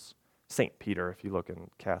idols. St. Peter, if you look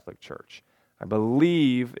in Catholic Church. I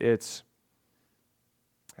believe it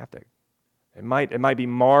might be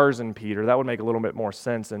Mars and Peter. That would make a little bit more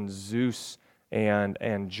sense, and Zeus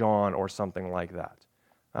and John or something like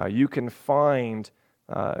that. You can find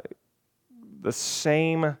the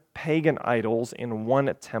same pagan idols in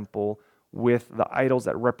one temple with the idols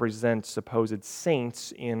that represent supposed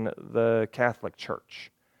saints in the Catholic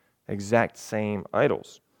Church. Exact same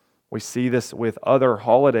idols. We see this with other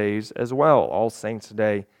holidays as well, All Saints'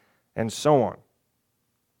 Day and so on.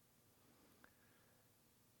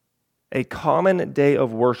 A common day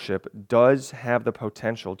of worship does have the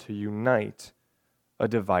potential to unite a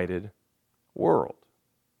divided world.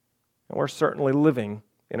 And we're certainly living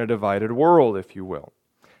in a divided world, if you will.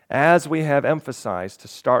 As we have emphasized to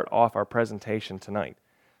start off our presentation tonight,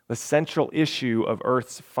 the central issue of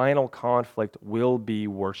Earth's final conflict will be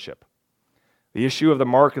worship. The issue of the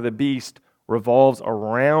mark of the beast revolves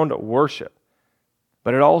around worship,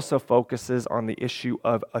 but it also focuses on the issue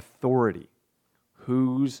of authority,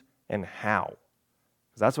 whose and how.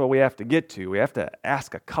 Because that's what we have to get to. We have to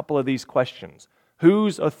ask a couple of these questions.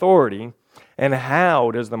 Whose authority and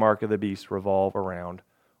how does the mark of the beast revolve around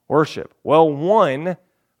worship? Well, one,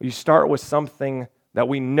 you start with something that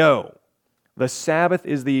we know. The Sabbath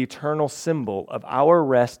is the eternal symbol of our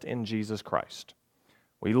rest in Jesus Christ.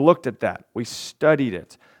 We looked at that. We studied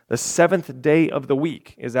it. The seventh day of the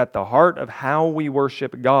week is at the heart of how we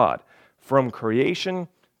worship God. From creation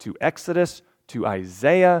to Exodus to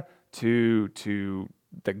Isaiah to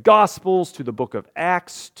the Gospels to the book of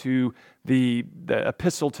Acts to the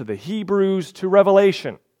epistle to the Hebrews to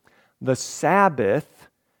Revelation. The Sabbath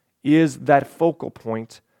is that focal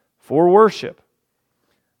point for worship.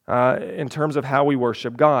 In terms of how we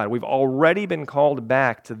worship God. We've already been called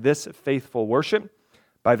back to this faithful worship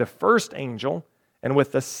by the first angel, and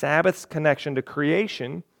with the Sabbath's connection to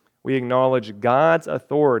creation, we acknowledge God's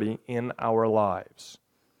authority in our lives.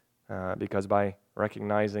 Because by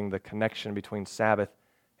recognizing the connection between Sabbath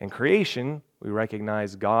and creation, we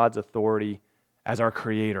recognize God's authority as our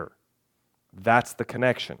Creator. That's the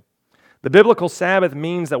connection. The biblical Sabbath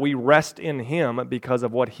means that we rest in Him because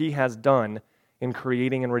of what He has done in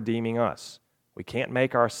creating and redeeming us. We can't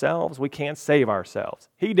make ourselves. We can't save ourselves.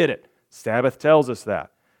 He did it. Sabbath tells us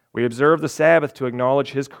that. We observe the Sabbath to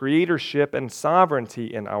acknowledge His creatorship and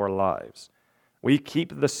sovereignty in our lives. We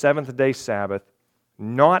keep the seventh-day Sabbath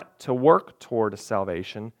not to work toward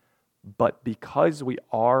salvation, but because we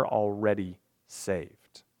are already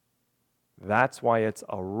saved. That's why it's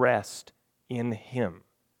a rest in Him.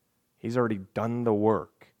 He's already done the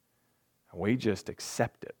work, and we just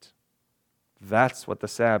accept it. That's what the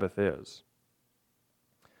Sabbath is.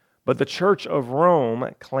 But the Church of Rome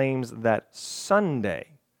claims that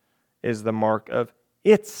Sunday is the mark of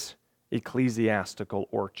its ecclesiastical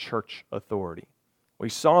or church authority. We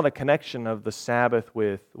saw the connection of the Sabbath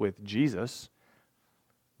with Jesus,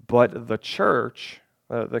 but the church,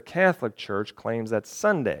 the Catholic Church, claims that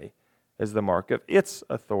Sunday is the mark of its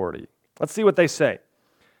authority. Let's see what they say.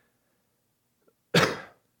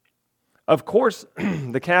 Of course,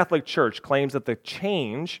 the Catholic Church claims that the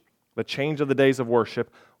change of the days of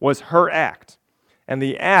worship, was her act. And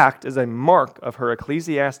the act is a mark of her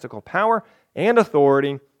ecclesiastical power and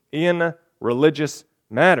authority in religious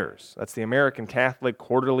matters. That's the American Catholic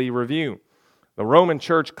Quarterly Review. The Roman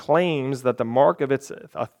Church claims that the mark of its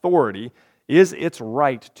authority is its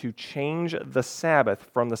right to change the Sabbath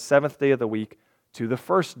from the seventh day of the week to the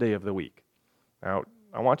first day of the week. Now,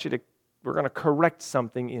 we're going to correct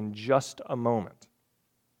something in just a moment.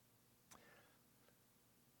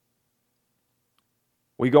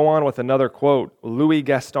 We go on with another quote. Louis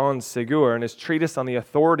Gaston Ségur, in his treatise on the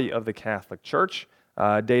authority of the Catholic Church,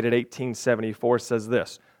 dated 1874, says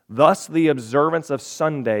this: "Thus the observance of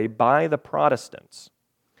Sunday by the Protestants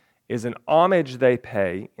is an homage they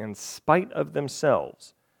pay, in spite of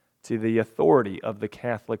themselves, to the authority of the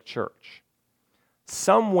Catholic Church.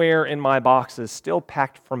 somewhere in my boxes, still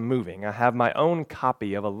packed from moving, I have my own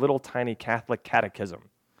copy of a little tiny Catholic catechism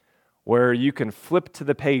where you can flip to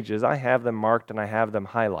the pages. I have them marked and I have them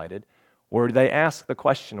highlighted, where they ask the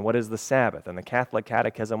question, what is the Sabbath? And the Catholic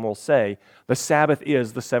catechism will say, the Sabbath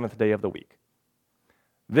is the seventh day of the week.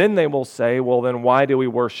 Then they will say, well, then why do we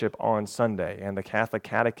worship on Sunday? And the Catholic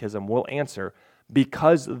catechism will answer,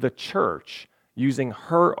 because the church, using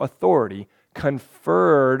her authority,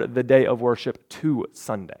 conferred the day of worship to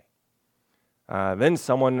Sunday. Then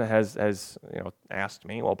someone has asked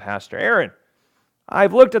me, well, Pastor Aaron,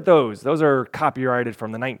 I've looked at those. Those are copyrighted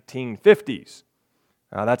from the 1950s.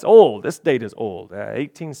 That's old. This date is old.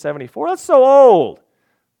 1874, that's so old.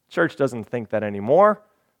 Church doesn't think that anymore.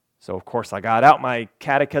 So, of course, I got out my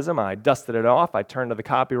catechism, I dusted it off, I turned to the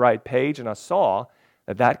copyright page, and I saw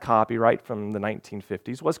that copyright from the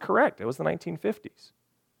 1950s was correct. It was the 1950s.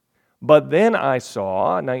 But then I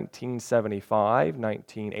saw 1975,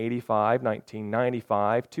 1985,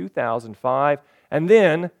 1995, 2005, and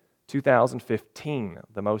then 2015,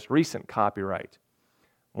 the most recent copyright.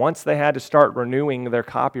 Once they had to start renewing their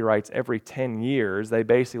copyrights every 10 years, they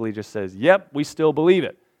basically just says, yep, we still believe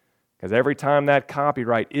it. Because every time that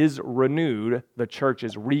copyright is renewed, the church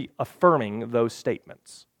is reaffirming those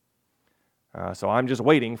statements. So I'm just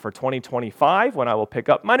waiting for 2025 when I will pick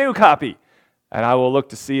up my new copy. And I will look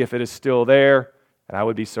to see if it is still there, and I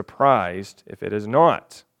would be surprised if it is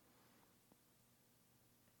not.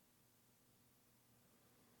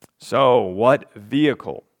 So, what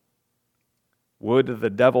vehicle would the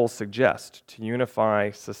devil suggest to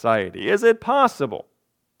unify society? Is it possible?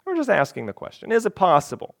 We're just asking the question. Is it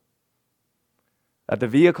possible that the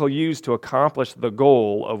vehicle used to accomplish the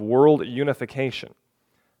goal of world unification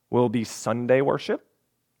will be Sunday worship,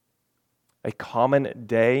 a common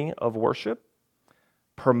day of worship,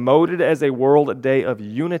 promoted as a world day of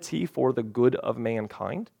unity for the good of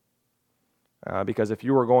mankind? Because if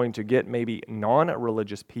you were going to get maybe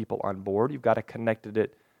non-religious people on board, you've got to connect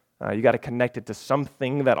it. You got to connect it to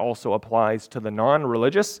something that also applies to the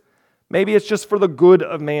non-religious. Maybe it's just for the good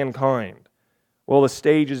of mankind. Well, the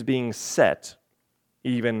stage is being set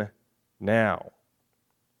even now.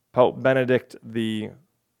 Pope Benedict the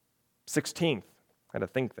 16th, I had to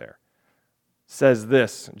think there, says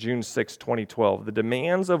this, June 6, 2012, the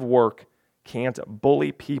demands of work can't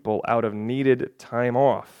bully people out of needed time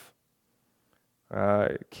off.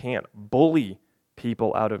 Can't bully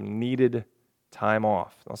people out of needed time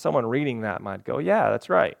off. Now, someone reading that might go, yeah, that's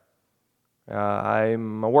right.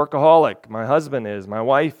 I'm a workaholic. My husband is. My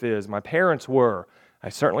wife is. My parents were. I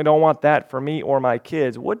certainly don't want that for me or my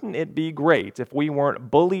kids. Wouldn't it be great if we weren't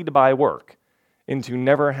bullied by work into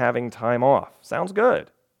never having time off? Sounds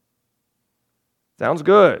good. Sounds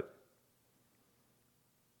good.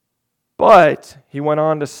 But he went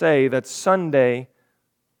on to say that Sunday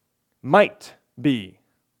might be,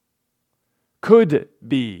 could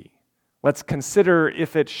be. Let's consider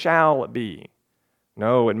if it shall be.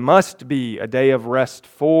 No, it must be a day of rest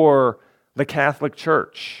for the Catholic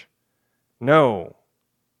Church. No,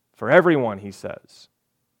 for everyone, he says.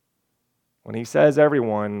 When he says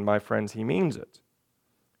everyone, my friends, he means it.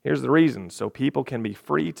 Here's the reason. So people can be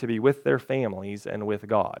free to be with their families and with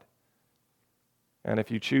God. And if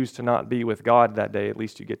you choose to not be with God that day, at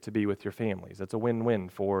least you get to be with your families. It's a win-win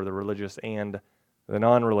for the religious and the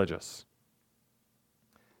non-religious.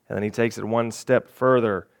 And then he takes it one step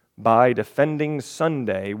further. By defending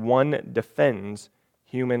Sunday, one defends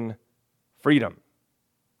human freedom.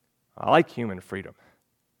 I like human freedom.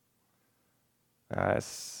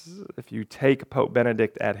 If you take Pope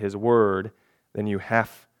Benedict at his word, then you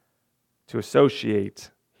have to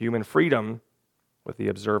associate human freedom with the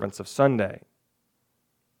observance of Sunday.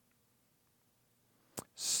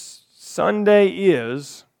 Sunday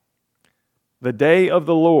is the day of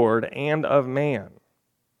the Lord and of man,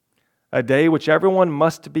 a day which everyone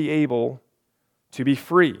must be able to be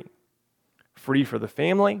free. Free for the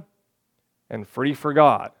family and free for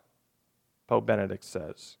God, Pope Benedict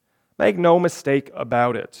says. Make no mistake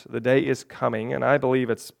about it. The day is coming, and I believe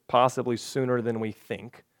it's possibly sooner than we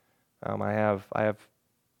think. I have, I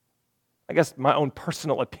guess, my own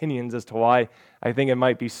personal opinions as to why I think it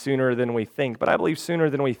might be sooner than we think, but I believe sooner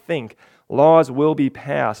than we think, laws will be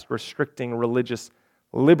passed restricting religious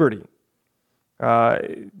liberty.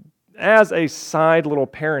 As a side little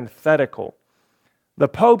parenthetical, the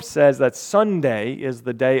Pope says that Sunday is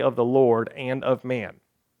the day of the Lord and of man.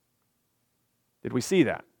 Did we see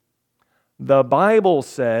that? The Bible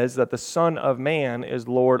says that the Son of Man is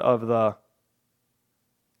Lord of the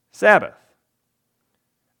Sabbath,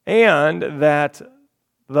 and that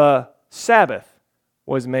the Sabbath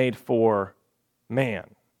was made for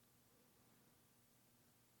man.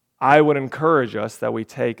 I would encourage us that we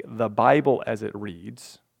take the Bible as it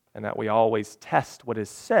reads and that we always test what is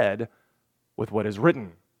said with what is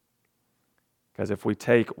written. Because if we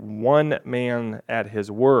take one man at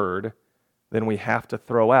his word, then we have to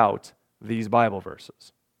throw out these Bible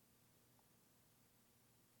verses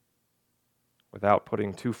without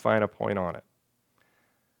putting too fine a point on it.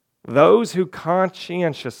 Those who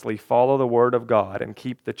conscientiously follow the Word of God and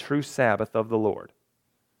keep the true Sabbath of the Lord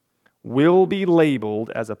will be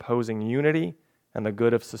labeled as opposing unity and the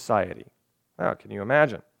good of society. Now, can you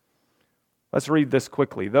imagine? Let's read this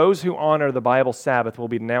quickly. Those who honor the Bible Sabbath will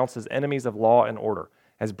be denounced as enemies of law and order,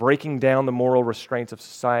 as breaking down the moral restraints of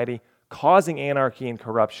society, causing anarchy and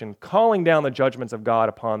corruption, calling down the judgments of God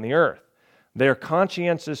upon the earth. Their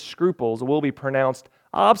conscientious scruples will be pronounced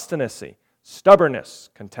obstinacy, stubbornness,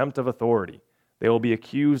 contempt of authority. They will be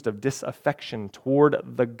accused of disaffection toward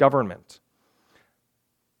the government.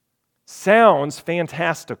 Sounds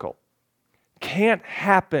fantastical. Can't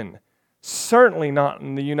happen. Certainly not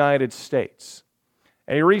in the United States.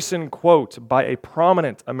 A recent quote by a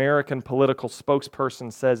prominent American political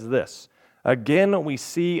spokesperson says this: "Again, we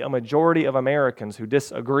see a majority of Americans who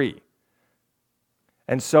disagree.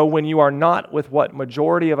 And so when you are not with what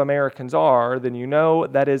majority of Americans are, then you know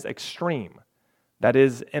that is extreme. That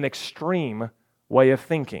is an extreme way of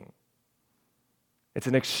thinking. It's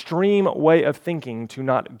an extreme way of thinking to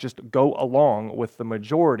not just go along with the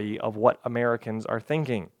majority of what Americans are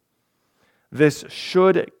thinking. This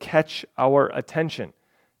should catch our attention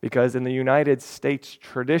because in the United States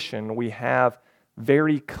tradition, we have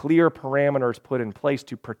very clear parameters put in place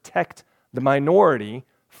to protect the minority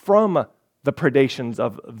from the predations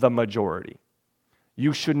of the majority.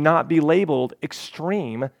 You should not be labeled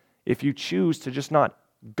extreme if you choose to just not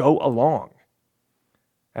go along.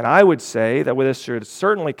 And I would say that this should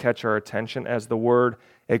certainly catch our attention as the word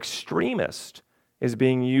extremist is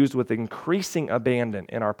being used with increasing abandon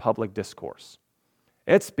in our public discourse.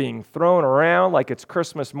 It's being thrown around like it's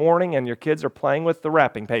Christmas morning and your kids are playing with the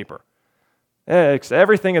wrapping paper.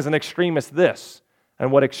 Everything is an extremist this.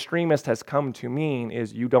 And what extremist has come to mean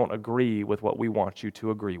is you don't agree with what we want you to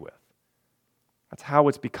agree with. That's how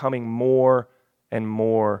it's becoming more and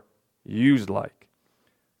more used like.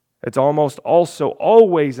 It's almost also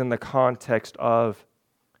always in the context of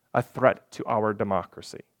a threat to our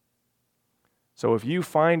democracy. So if you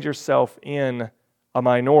find yourself in a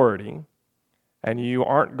minority and you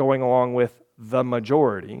aren't going along with the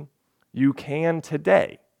majority, you can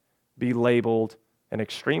today be labeled an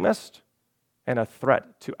extremist and a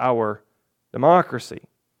threat to our democracy.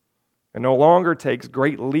 It no longer takes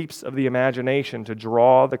great leaps of the imagination to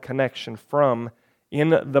draw the connection from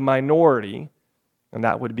in the minority, and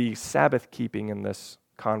that would be Sabbath keeping in this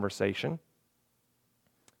conversation,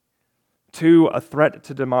 to a threat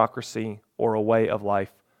to democracy or a way of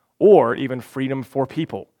life, or even freedom for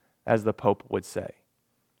people, as the Pope would say.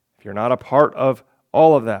 If you're not a part of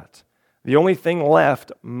all of that, the only thing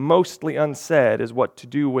left, mostly unsaid, is what to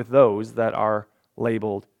do with those that are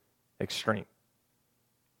labeled extreme.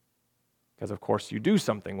 Because, of course, you do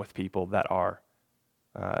something with people that are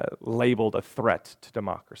labeled a threat to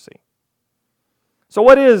democracy. So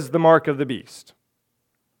what is the mark of the beast?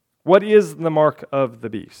 What is the mark of the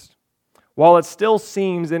beast? While it still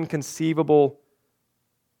seems inconceivable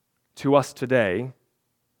to us today,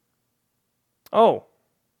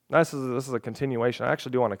 this is a continuation. I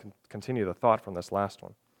actually do want to continue the thought from this last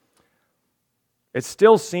one. It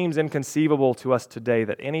still seems inconceivable to us today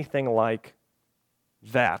that anything like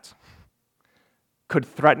that could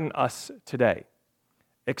threaten us today,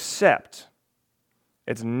 except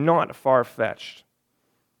it's not far-fetched.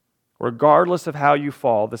 Regardless of how you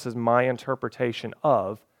fall, this is my interpretation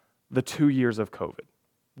of the 2 years of COVID,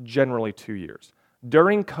 generally 2 years.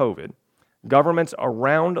 During COVID, governments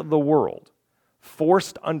around the world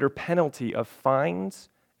forced under penalty of fines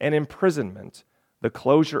and imprisonment the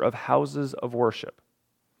closure of houses of worship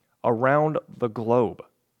around the globe.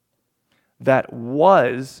 That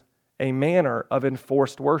was a manner of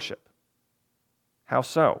enforced worship. How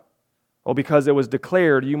so? Well, because it was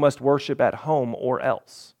declared you must worship at home or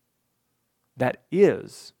else. That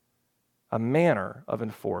is a manner of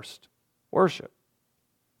enforced worship.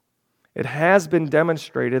 It has been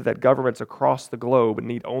demonstrated that governments across the globe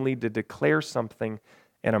need only to declare something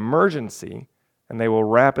an emergency, and they will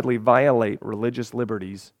rapidly violate religious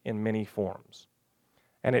liberties in many forms.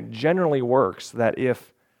 And it generally works that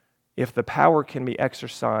if the power can be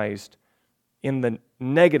exercised in the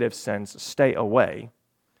negative sense, stay away,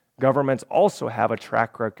 governments also have a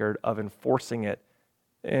track record of enforcing it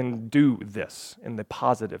and do this in the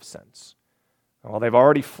positive sense. Well, they've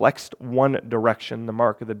already flexed one direction. The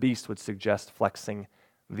mark of the beast would suggest flexing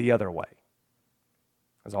the other way.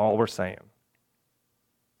 That's all we're saying.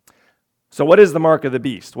 So what is the mark of the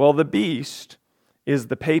beast? Well, the beast is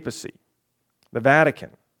the papacy, the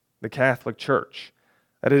Vatican, the Catholic Church.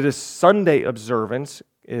 That it is Sunday observance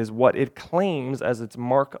is what it claims as its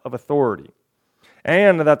mark of authority.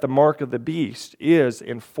 And that the mark of the beast is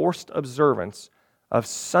enforced observance of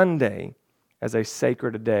Sunday as a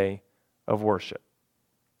sacred day of worship.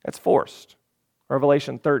 It's forced.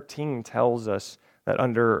 Revelation 13 tells us that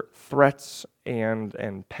under threats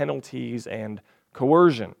and penalties and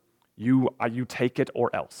coercion, you take it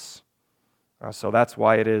or else. So that's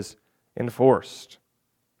why it is enforced.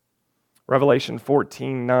 Revelation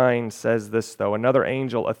 14:9 says this, though. Another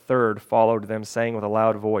angel, a third, followed them, saying with a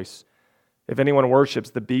loud voice, if anyone worships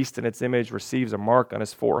the beast and its image, receives a mark on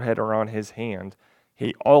his forehead or on his hand,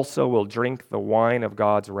 he also will drink the wine of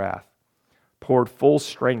God's wrath, poured full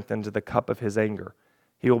strength into the cup of his anger.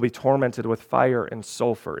 He will be tormented with fire and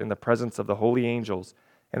sulfur in the presence of the holy angels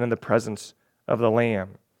and in the presence of the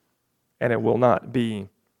Lamb. And it will not be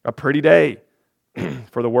a pretty day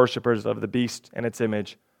for the worshipers of the beast and its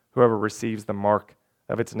image, whoever receives the mark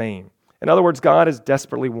of its name. In other words, God is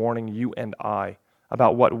desperately warning you and I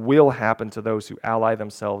about what will happen to those who ally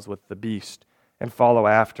themselves with the beast and follow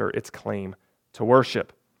after its claim to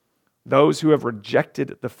worship. Those who have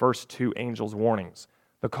rejected the first two angels' warnings,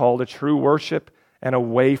 the call to true worship and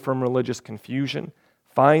away from religious confusion,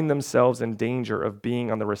 find themselves in danger of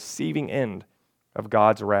being on the receiving end of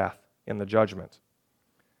God's wrath in the judgment.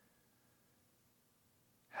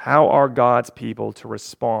 How are God's people to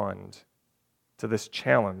respond to this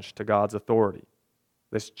challenge to God's authority,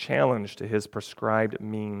 this challenge to his prescribed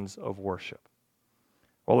means of worship?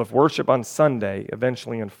 Well, if worship on Sunday,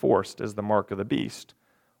 eventually enforced, is the mark of the beast,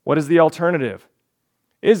 what is the alternative?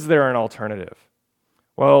 Is there an alternative?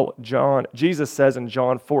 Well, Jesus says in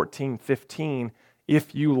John 14:15,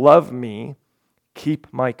 if you love me,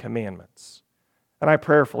 keep my commandments. And I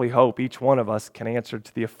prayerfully hope each one of us can answer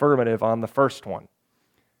to the affirmative on the first one.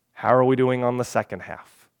 How are we doing on the second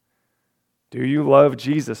half? Do you love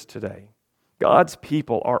Jesus today? God's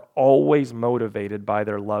people are always motivated by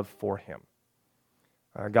their love for him.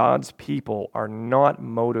 God's people are not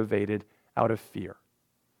motivated out of fear.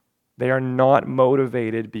 They are not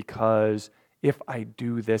motivated because if I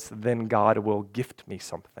do this, then God will gift me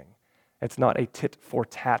something. It's not a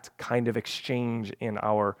tit-for-tat kind of exchange in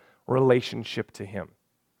our relationship to him.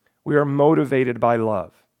 We are motivated by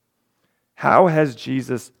love. How has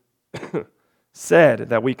Jesus said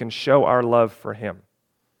that we can show our love for him?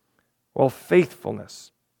 Well,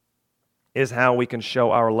 faithfulness is how we can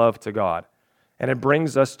show our love to God. And it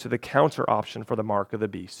brings us to the counter option for the mark of the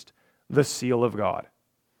beast, the seal of God.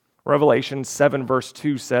 Revelation 7 verse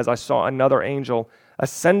 2 says, I saw another angel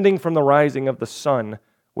ascending from the rising of the sun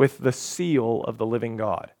with the seal of the living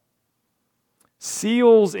God.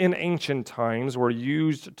 Seals in ancient times were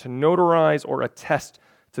used to notarize or attest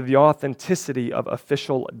to the authenticity of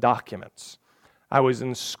official documents. I was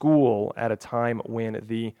in school at a time when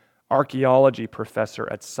the archaeology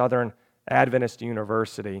professor at Southern Adventist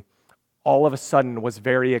University all of a sudden was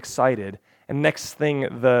very excited, and next thing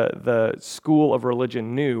the School of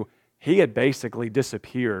Religion knew, he had basically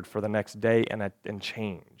disappeared for the next day and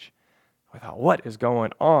change. I thought, what is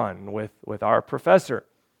going on with our professor?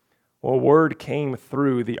 Well, word came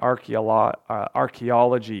through the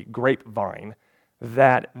archaeology grapevine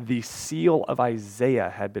that the seal of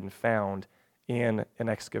Isaiah had been found in an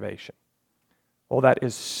excavation. Well, that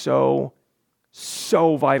is so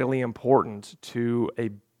vitally important to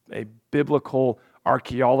a biblical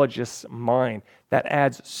archaeologist's mind. That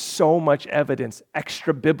adds so much evidence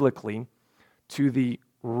extra biblically to the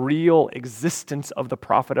real existence of the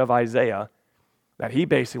prophet of Isaiah that he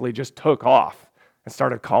basically just took off and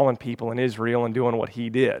started calling people in Israel and doing what he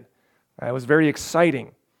did. It was very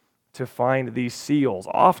exciting to find these seals.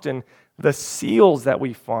 Often, the seals that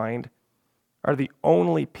we find are the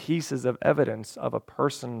only pieces of evidence of a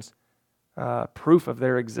person's proof of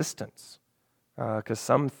their existence. Because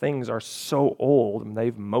some things are so old and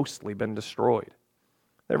they've mostly been destroyed.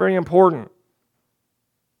 They're very important.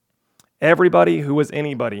 Everybody who was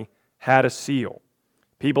anybody had a seal.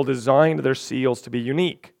 People designed their seals to be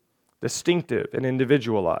unique, distinctive, and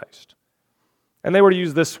individualized. And they were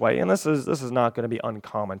used this way, and this is not going to be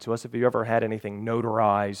uncommon to us. If you ever had anything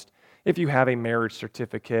notarized, if you have a marriage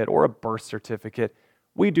certificate or a birth certificate,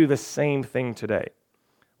 we do the same thing today.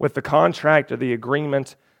 With the contract or the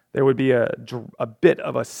agreement, there would be a bit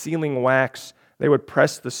of a sealing wax. They would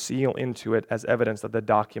press the seal into it as evidence that the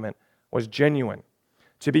document was genuine.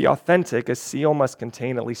 To be authentic, a seal must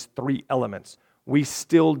contain at least 3 elements. We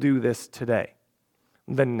still do this today: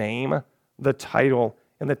 the name, the title,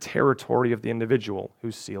 in the territory of the individual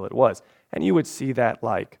whose seal it was. And you would see that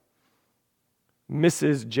like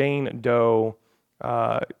Mrs. Jane Doe,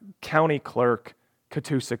 County Clerk,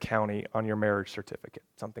 Catoosa County on your marriage certificate,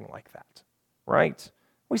 something like that, right?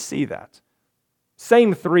 We see that.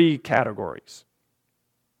 Same three categories.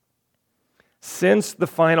 Since the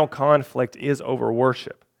final conflict is over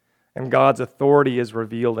worship and God's authority is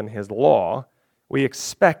revealed in His law, we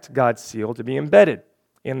expect God's seal to be embedded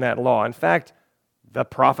in that law. In fact, the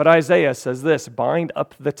prophet Isaiah says this, "Bind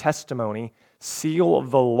up the testimony, seal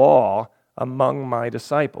the law among my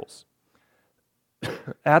disciples."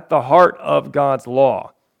 At the heart of God's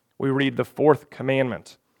law, we read the fourth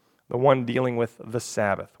commandment, the one dealing with the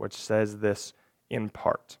Sabbath, which says this in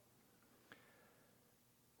part.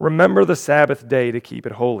 "Remember the Sabbath day to keep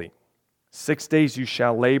it holy. 6 days you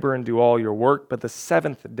shall labor and do all your work, but the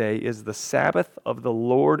seventh day is the Sabbath of the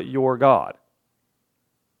Lord your God.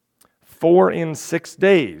 For in 6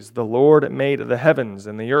 days the Lord made the heavens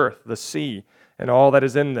and the earth, the sea, and all that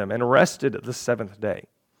is in them, and rested the seventh day.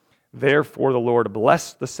 Therefore the Lord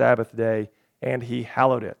blessed the Sabbath day, and He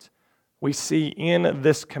hallowed it." We see in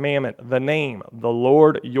this commandment the name, the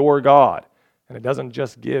Lord your God. And it doesn't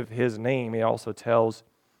just give His name, He also tells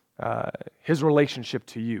His relationship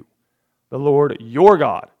to you. The Lord your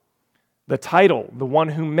God. The title, the one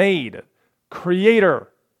who made, Creator.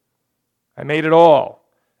 I made it all.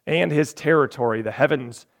 And His territory, the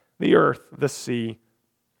heavens, the earth, the sea,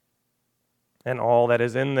 and all that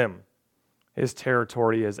is in them. His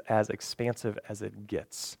territory is as expansive as it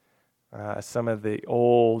gets. Some of the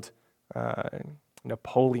old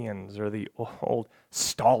Napoleons or the old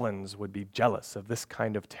Stalins would be jealous of this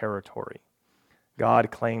kind of territory.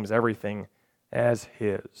 God claims everything as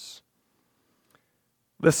His.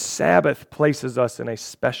 The Sabbath places us in a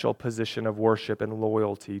special position of worship and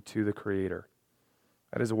loyalty to the Creator.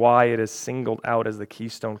 That is why it is singled out as the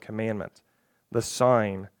keystone commandment, the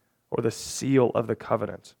sign or the seal of the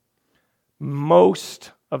covenant.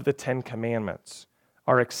 Most of the 10 Commandments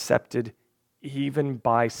are accepted even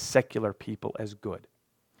by secular people as good.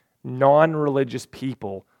 Non-religious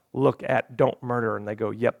people look at don't murder and they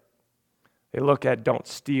go, yep. They look at don't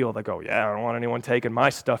steal, they go, yeah, I don't want anyone taking my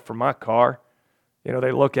stuff from my car. You know,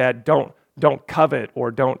 they look at don't covet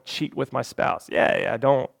or don't cheat with my spouse. Yeah,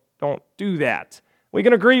 don't do that. We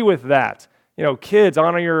can agree with that. You know, kids,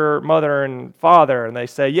 honor your mother and father, and they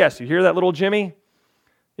say, yes, you hear that, little Jimmy?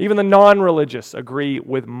 Even the non-religious agree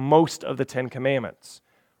with most of the 10 Commandments.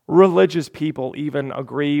 Religious people even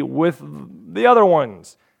agree with the other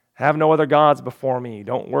ones. Have no other gods before me.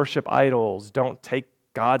 Don't worship idols. Don't take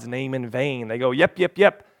God's name in vain. They go, yep.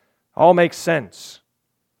 All makes sense.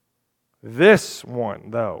 This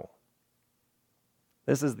one, though,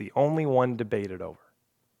 this is the only one debated over.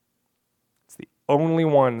 It's the only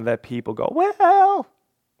one that people go, well,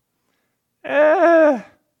 I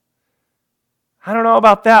don't know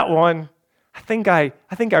about that one. I think I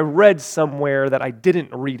read somewhere that I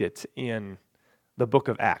didn't read it in the book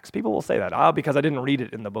of Acts. People will say that, because I didn't read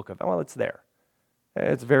it in the book of, well, it's there.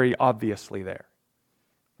 It's very obviously there.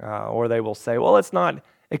 Or they will say, well, it's not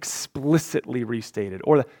explicitly restated.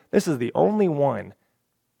 Or this is the only one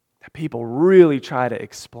that people really try to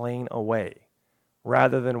explain away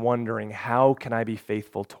rather than wondering, how can I be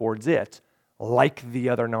faithful towards it like the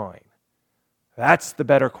other 9? That's the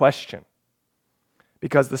better question.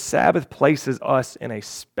 Because the Sabbath places us in a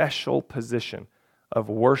special position of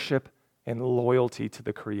worship and loyalty to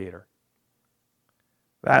the Creator.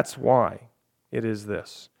 That's why it is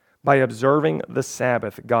this. By observing the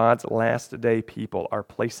Sabbath, God's last day people are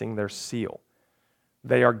placing their seal.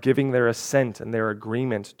 They are giving their assent and their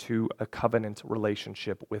agreement to a covenant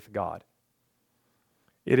relationship with God.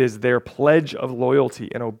 It is their pledge of loyalty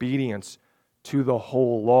and obedience to the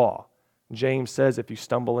whole law. James says if you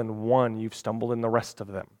stumble in one, you've stumbled in the rest of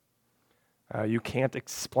them. You can't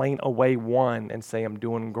explain away one and say, I'm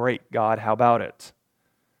doing great, God, how about it?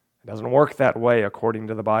 It doesn't work that way according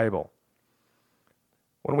to the Bible.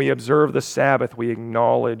 When we observe the Sabbath, we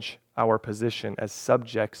acknowledge our position as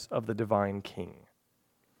subjects of the divine King.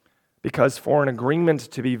 Because for an agreement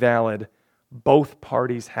to be valid, both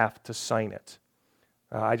parties have to sign it.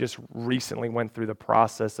 I just recently went through the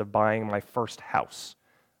process of buying my first house.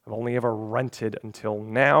 I've only ever rented until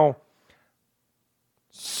now.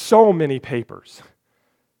 So many papers.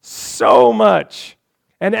 So much.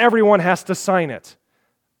 And everyone has to sign it.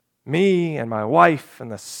 Me and my wife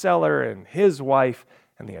and the seller and his wife,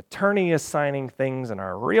 and the attorney is signing things, and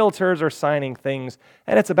our realtors are signing things,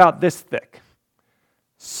 and it's about this thick.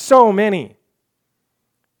 So many.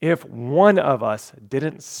 If one of us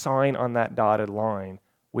didn't sign on that dotted line,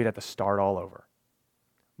 we'd have to start all over.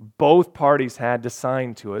 Both parties had to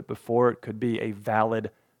sign to it before it could be a valid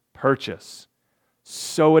purchase.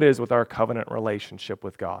 So it is with our covenant relationship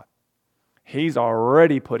with God. He's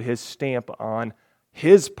already put his stamp on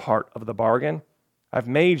his part of the bargain. I've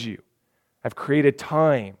made you. I've created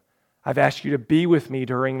time. I've asked you to be with me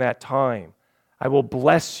during that time. I will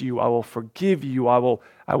bless you. I will forgive you. I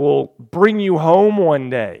will bring you home one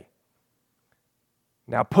day.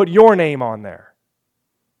 Now put your name on there.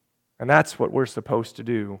 And that's what we're supposed to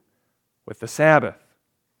do with the Sabbath.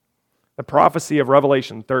 The prophecy of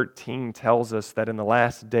Revelation 13 tells us that in the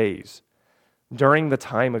last days, during the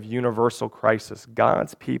time of universal crisis,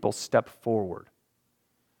 God's people step forward.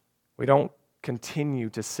 We don't continue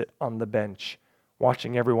to sit on the bench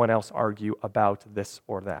watching everyone else argue about this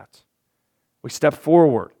or that. We step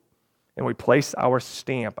forward and we place our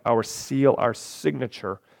stamp, our seal, our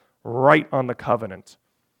signature right on the covenant.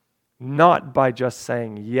 Not by just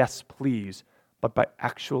saying, yes, please, but by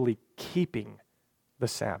actually keeping the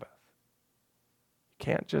Sabbath. You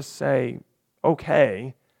can't just say,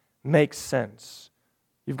 okay, makes sense.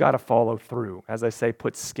 You've got to follow through. As I say,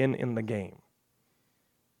 put skin in the game.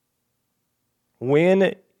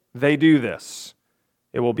 When they do this,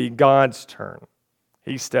 it will be God's turn.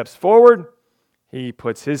 He steps forward. He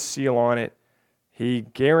puts his seal on it. He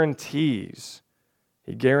guarantees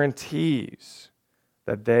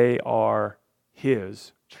that they are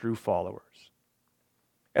his true followers.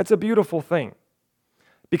 It's a beautiful thing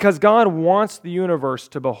because God wants the universe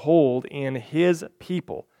to behold in his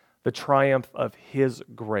people the triumph of his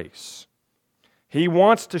grace. He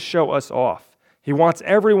wants to show us off. He wants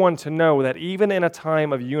everyone to know that even in a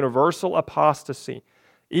time of universal apostasy,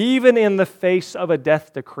 even in the face of a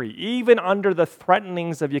death decree, even under the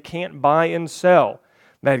threatenings of you can't buy and sell,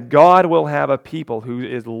 that God will have a people who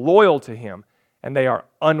is loyal to him and they are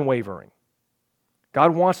unwavering.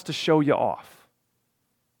 God wants to show you off.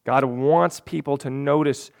 God wants people to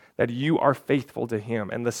notice that you are faithful to him.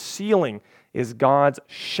 And the sealing is God's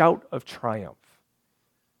shout of triumph.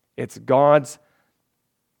 It's God's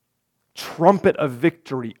trumpet of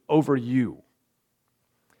victory over you.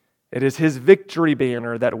 It is his victory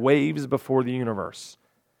banner that waves before the universe.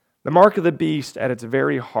 The mark of the beast at its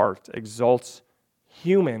very heart exalts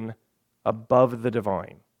human above the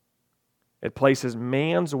divine. It places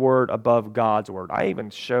man's word above God's word. I even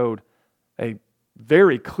showed a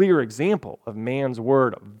very clear example of man's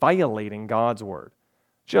word violating God's word.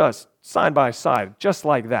 Just side by side, just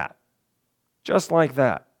like that. Just like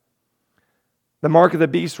that. The mark of the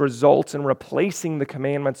beast results in replacing the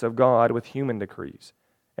commandments of God with human decrees,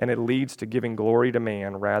 and it leads to giving glory to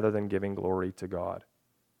man rather than giving glory to God.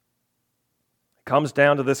 It comes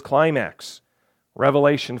down to this climax,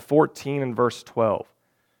 Revelation 14 and verse 12.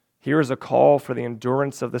 Here is a call for the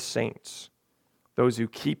endurance of the saints, those who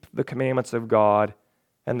keep the commandments of God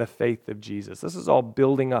and the faith of Jesus. This is all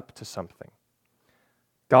building up to something.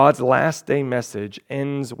 God's last day message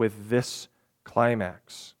ends with this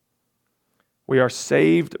climax. We are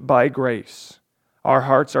saved by grace. Our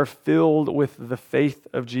hearts are filled with the faith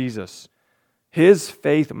of Jesus. His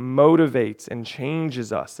faith motivates and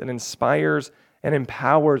changes us and inspires and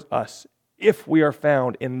empowers us if we are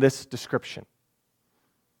found in this description.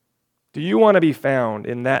 Do you want to be found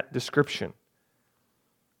in that description?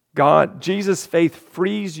 Jesus' faith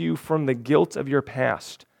frees you from the guilt of your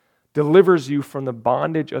past, delivers you from the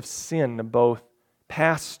bondage of sin, both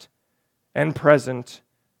past and present,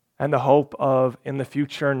 and the hope of in the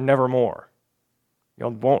future nevermore. You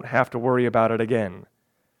won't have to worry about it again.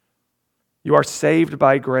 You are saved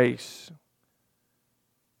by grace.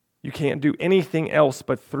 You can't do anything else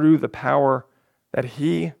but through the power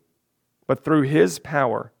but through his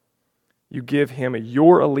power, you give him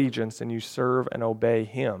your allegiance and you serve and obey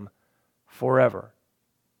him forever.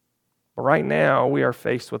 But right now, we are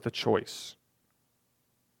faced with a choice.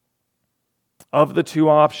 Of the two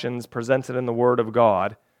options presented in the Word of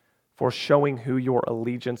God for showing who your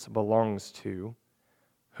allegiance belongs to,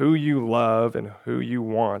 who you love and who you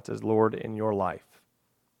want as Lord in your life,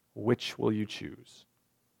 which will you choose?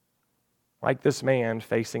 Like this man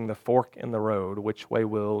facing the fork in the road, which way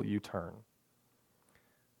will you turn?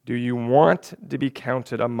 Do you want to be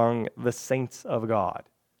counted among the saints of God?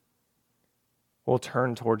 Well,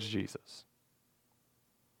 turn towards Jesus.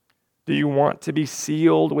 Do you want to be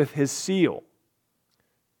sealed with his seal?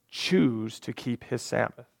 Choose to keep his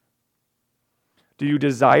Sabbath. Do you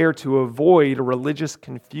desire to avoid religious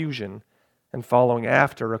confusion and following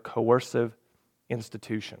after a coercive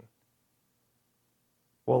institution?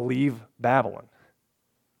 Well, leave Babylon.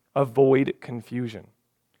 Avoid confusion.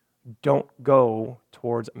 Don't go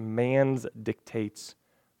towards man's dictates,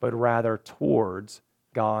 but rather towards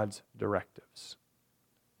God's directives.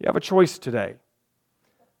 You have a choice today.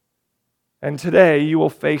 And today you will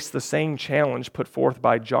face the same challenge put forth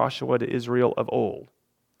by Joshua to Israel of old.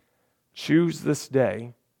 Choose this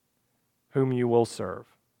day whom you will serve.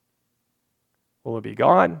 Will it be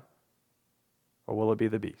God or will it be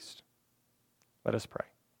the beast? Let us pray.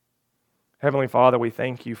 Heavenly Father, we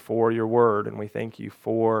thank you for your word, and we thank you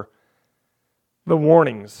for the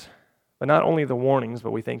warnings. But not only the warnings, but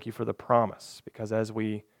we thank you for the promise, because as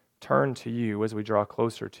we turn to you, as we draw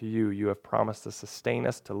closer to you, you have promised to sustain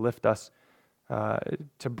us, to lift us,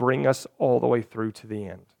 to bring us all the way through to the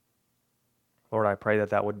end. Lord, I pray that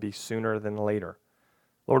that would be sooner than later.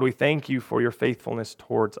 Lord, we thank you for your faithfulness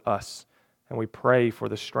towards us, and we pray for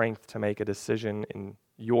the strength to make a decision in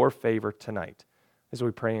your favor tonight. As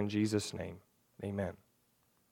we pray in Jesus' name, amen.